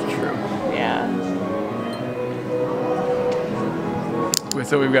 It's true. Yeah.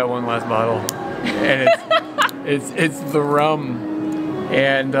 So we've got one last bottle, and it's the rum.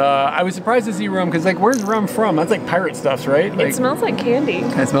 And I was surprised to see rum because like, where's rum from? That's like pirate stuff, right? Like, It smells like candy.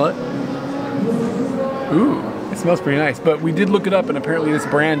 Can I smell it? Ooh. It smells pretty nice, but we did look it up, and apparently this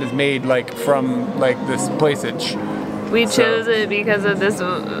brand is made like from like this placeage. We chose it because of this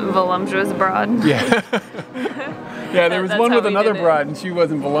voluptuous broad. Yeah. Yeah, there was That's one how with we another did it. broad, and she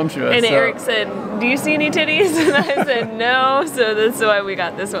wasn't voluptuous. And so. Eric said, "Do you see any titties?" And I said, "No." So that's why we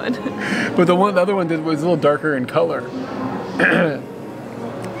got this one. But the other one was a little darker in color.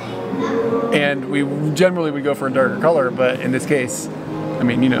 And we generally would go for a darker color, but in this case, I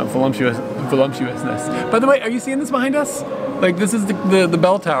mean, you know, voluptuousness. By the way, are you seeing this behind us? Like, this is the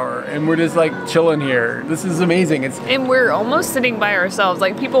bell tower, and we're just like chilling here. This is amazing. And we're almost sitting by ourselves.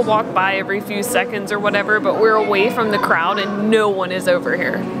 Like, people walk by every few seconds or whatever, but we're away from the crowd and no one is over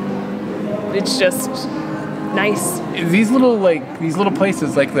here. It's just nice. These little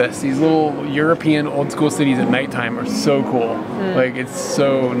places like this, these little European old school cities at nighttime are so cool. Like, it's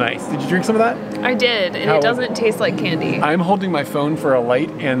so nice. Did you drink some of that? I did, and it doesn't taste like candy. I'm holding my phone for a light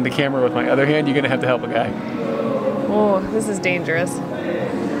and the camera with my other hand. You're gonna have to help a guy. Oh, this is dangerous.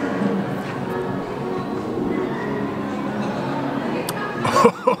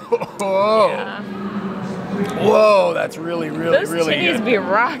 Whoa! Yeah. Whoa, that's really Those really titties good. be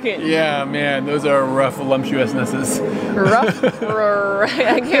rocking. Yeah, man, those are rough voluptuousnesses. Rough,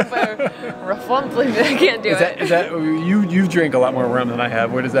 I can't put I can't do it. Is that you've drank a lot more rum than I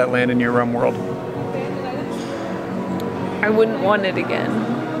have. Where does that land in your rum world? I wouldn't want it again.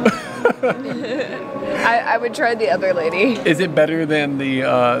 I would try the other lady. Is it better than the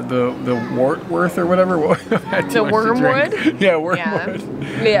Wartworth or whatever? The Wormwood? Yeah, Wormwood.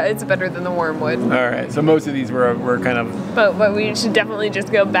 Yeah, it's better than the Wormwood. All right, so most of these were kind of. But we should definitely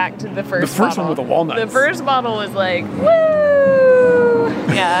just go back to the first. The first bottle. one with the walnuts. The first bottle was like, woo!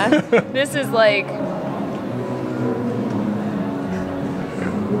 Yeah. This is like.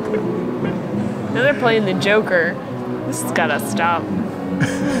 Now they're playing the Joker. This has gotta stop.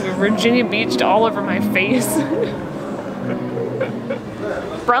 Virginia Beached all over my face.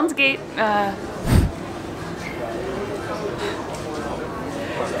 Bronzegate.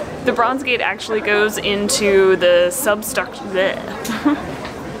 The Bronzegate actually goes into the substructure.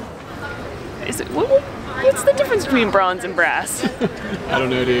 Is it what's the difference between bronze and brass? I don't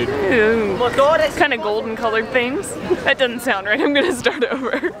know, dude. Kind of golden colored things. That doesn't sound right. I'm gonna start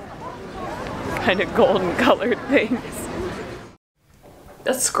over. Kind of golden colored things.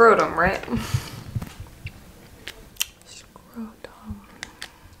 That's scrotum, right? Scrotum.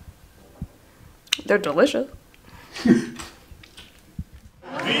 They're delicious.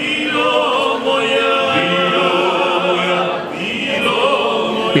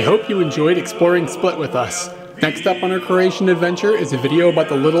 We hope you enjoyed exploring Split with us. Next up on our Croatian adventure is a video about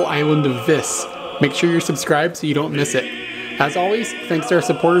the little island of Vis. Make sure you're subscribed so you don't miss it. As always, thanks to our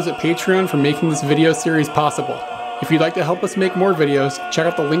supporters at Patreon for making this video series possible. If you'd like to help us make more videos, check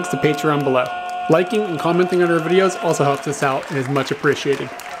out the links to Patreon below. Liking and commenting on our videos also helps us out and is much appreciated.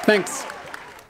 Thanks!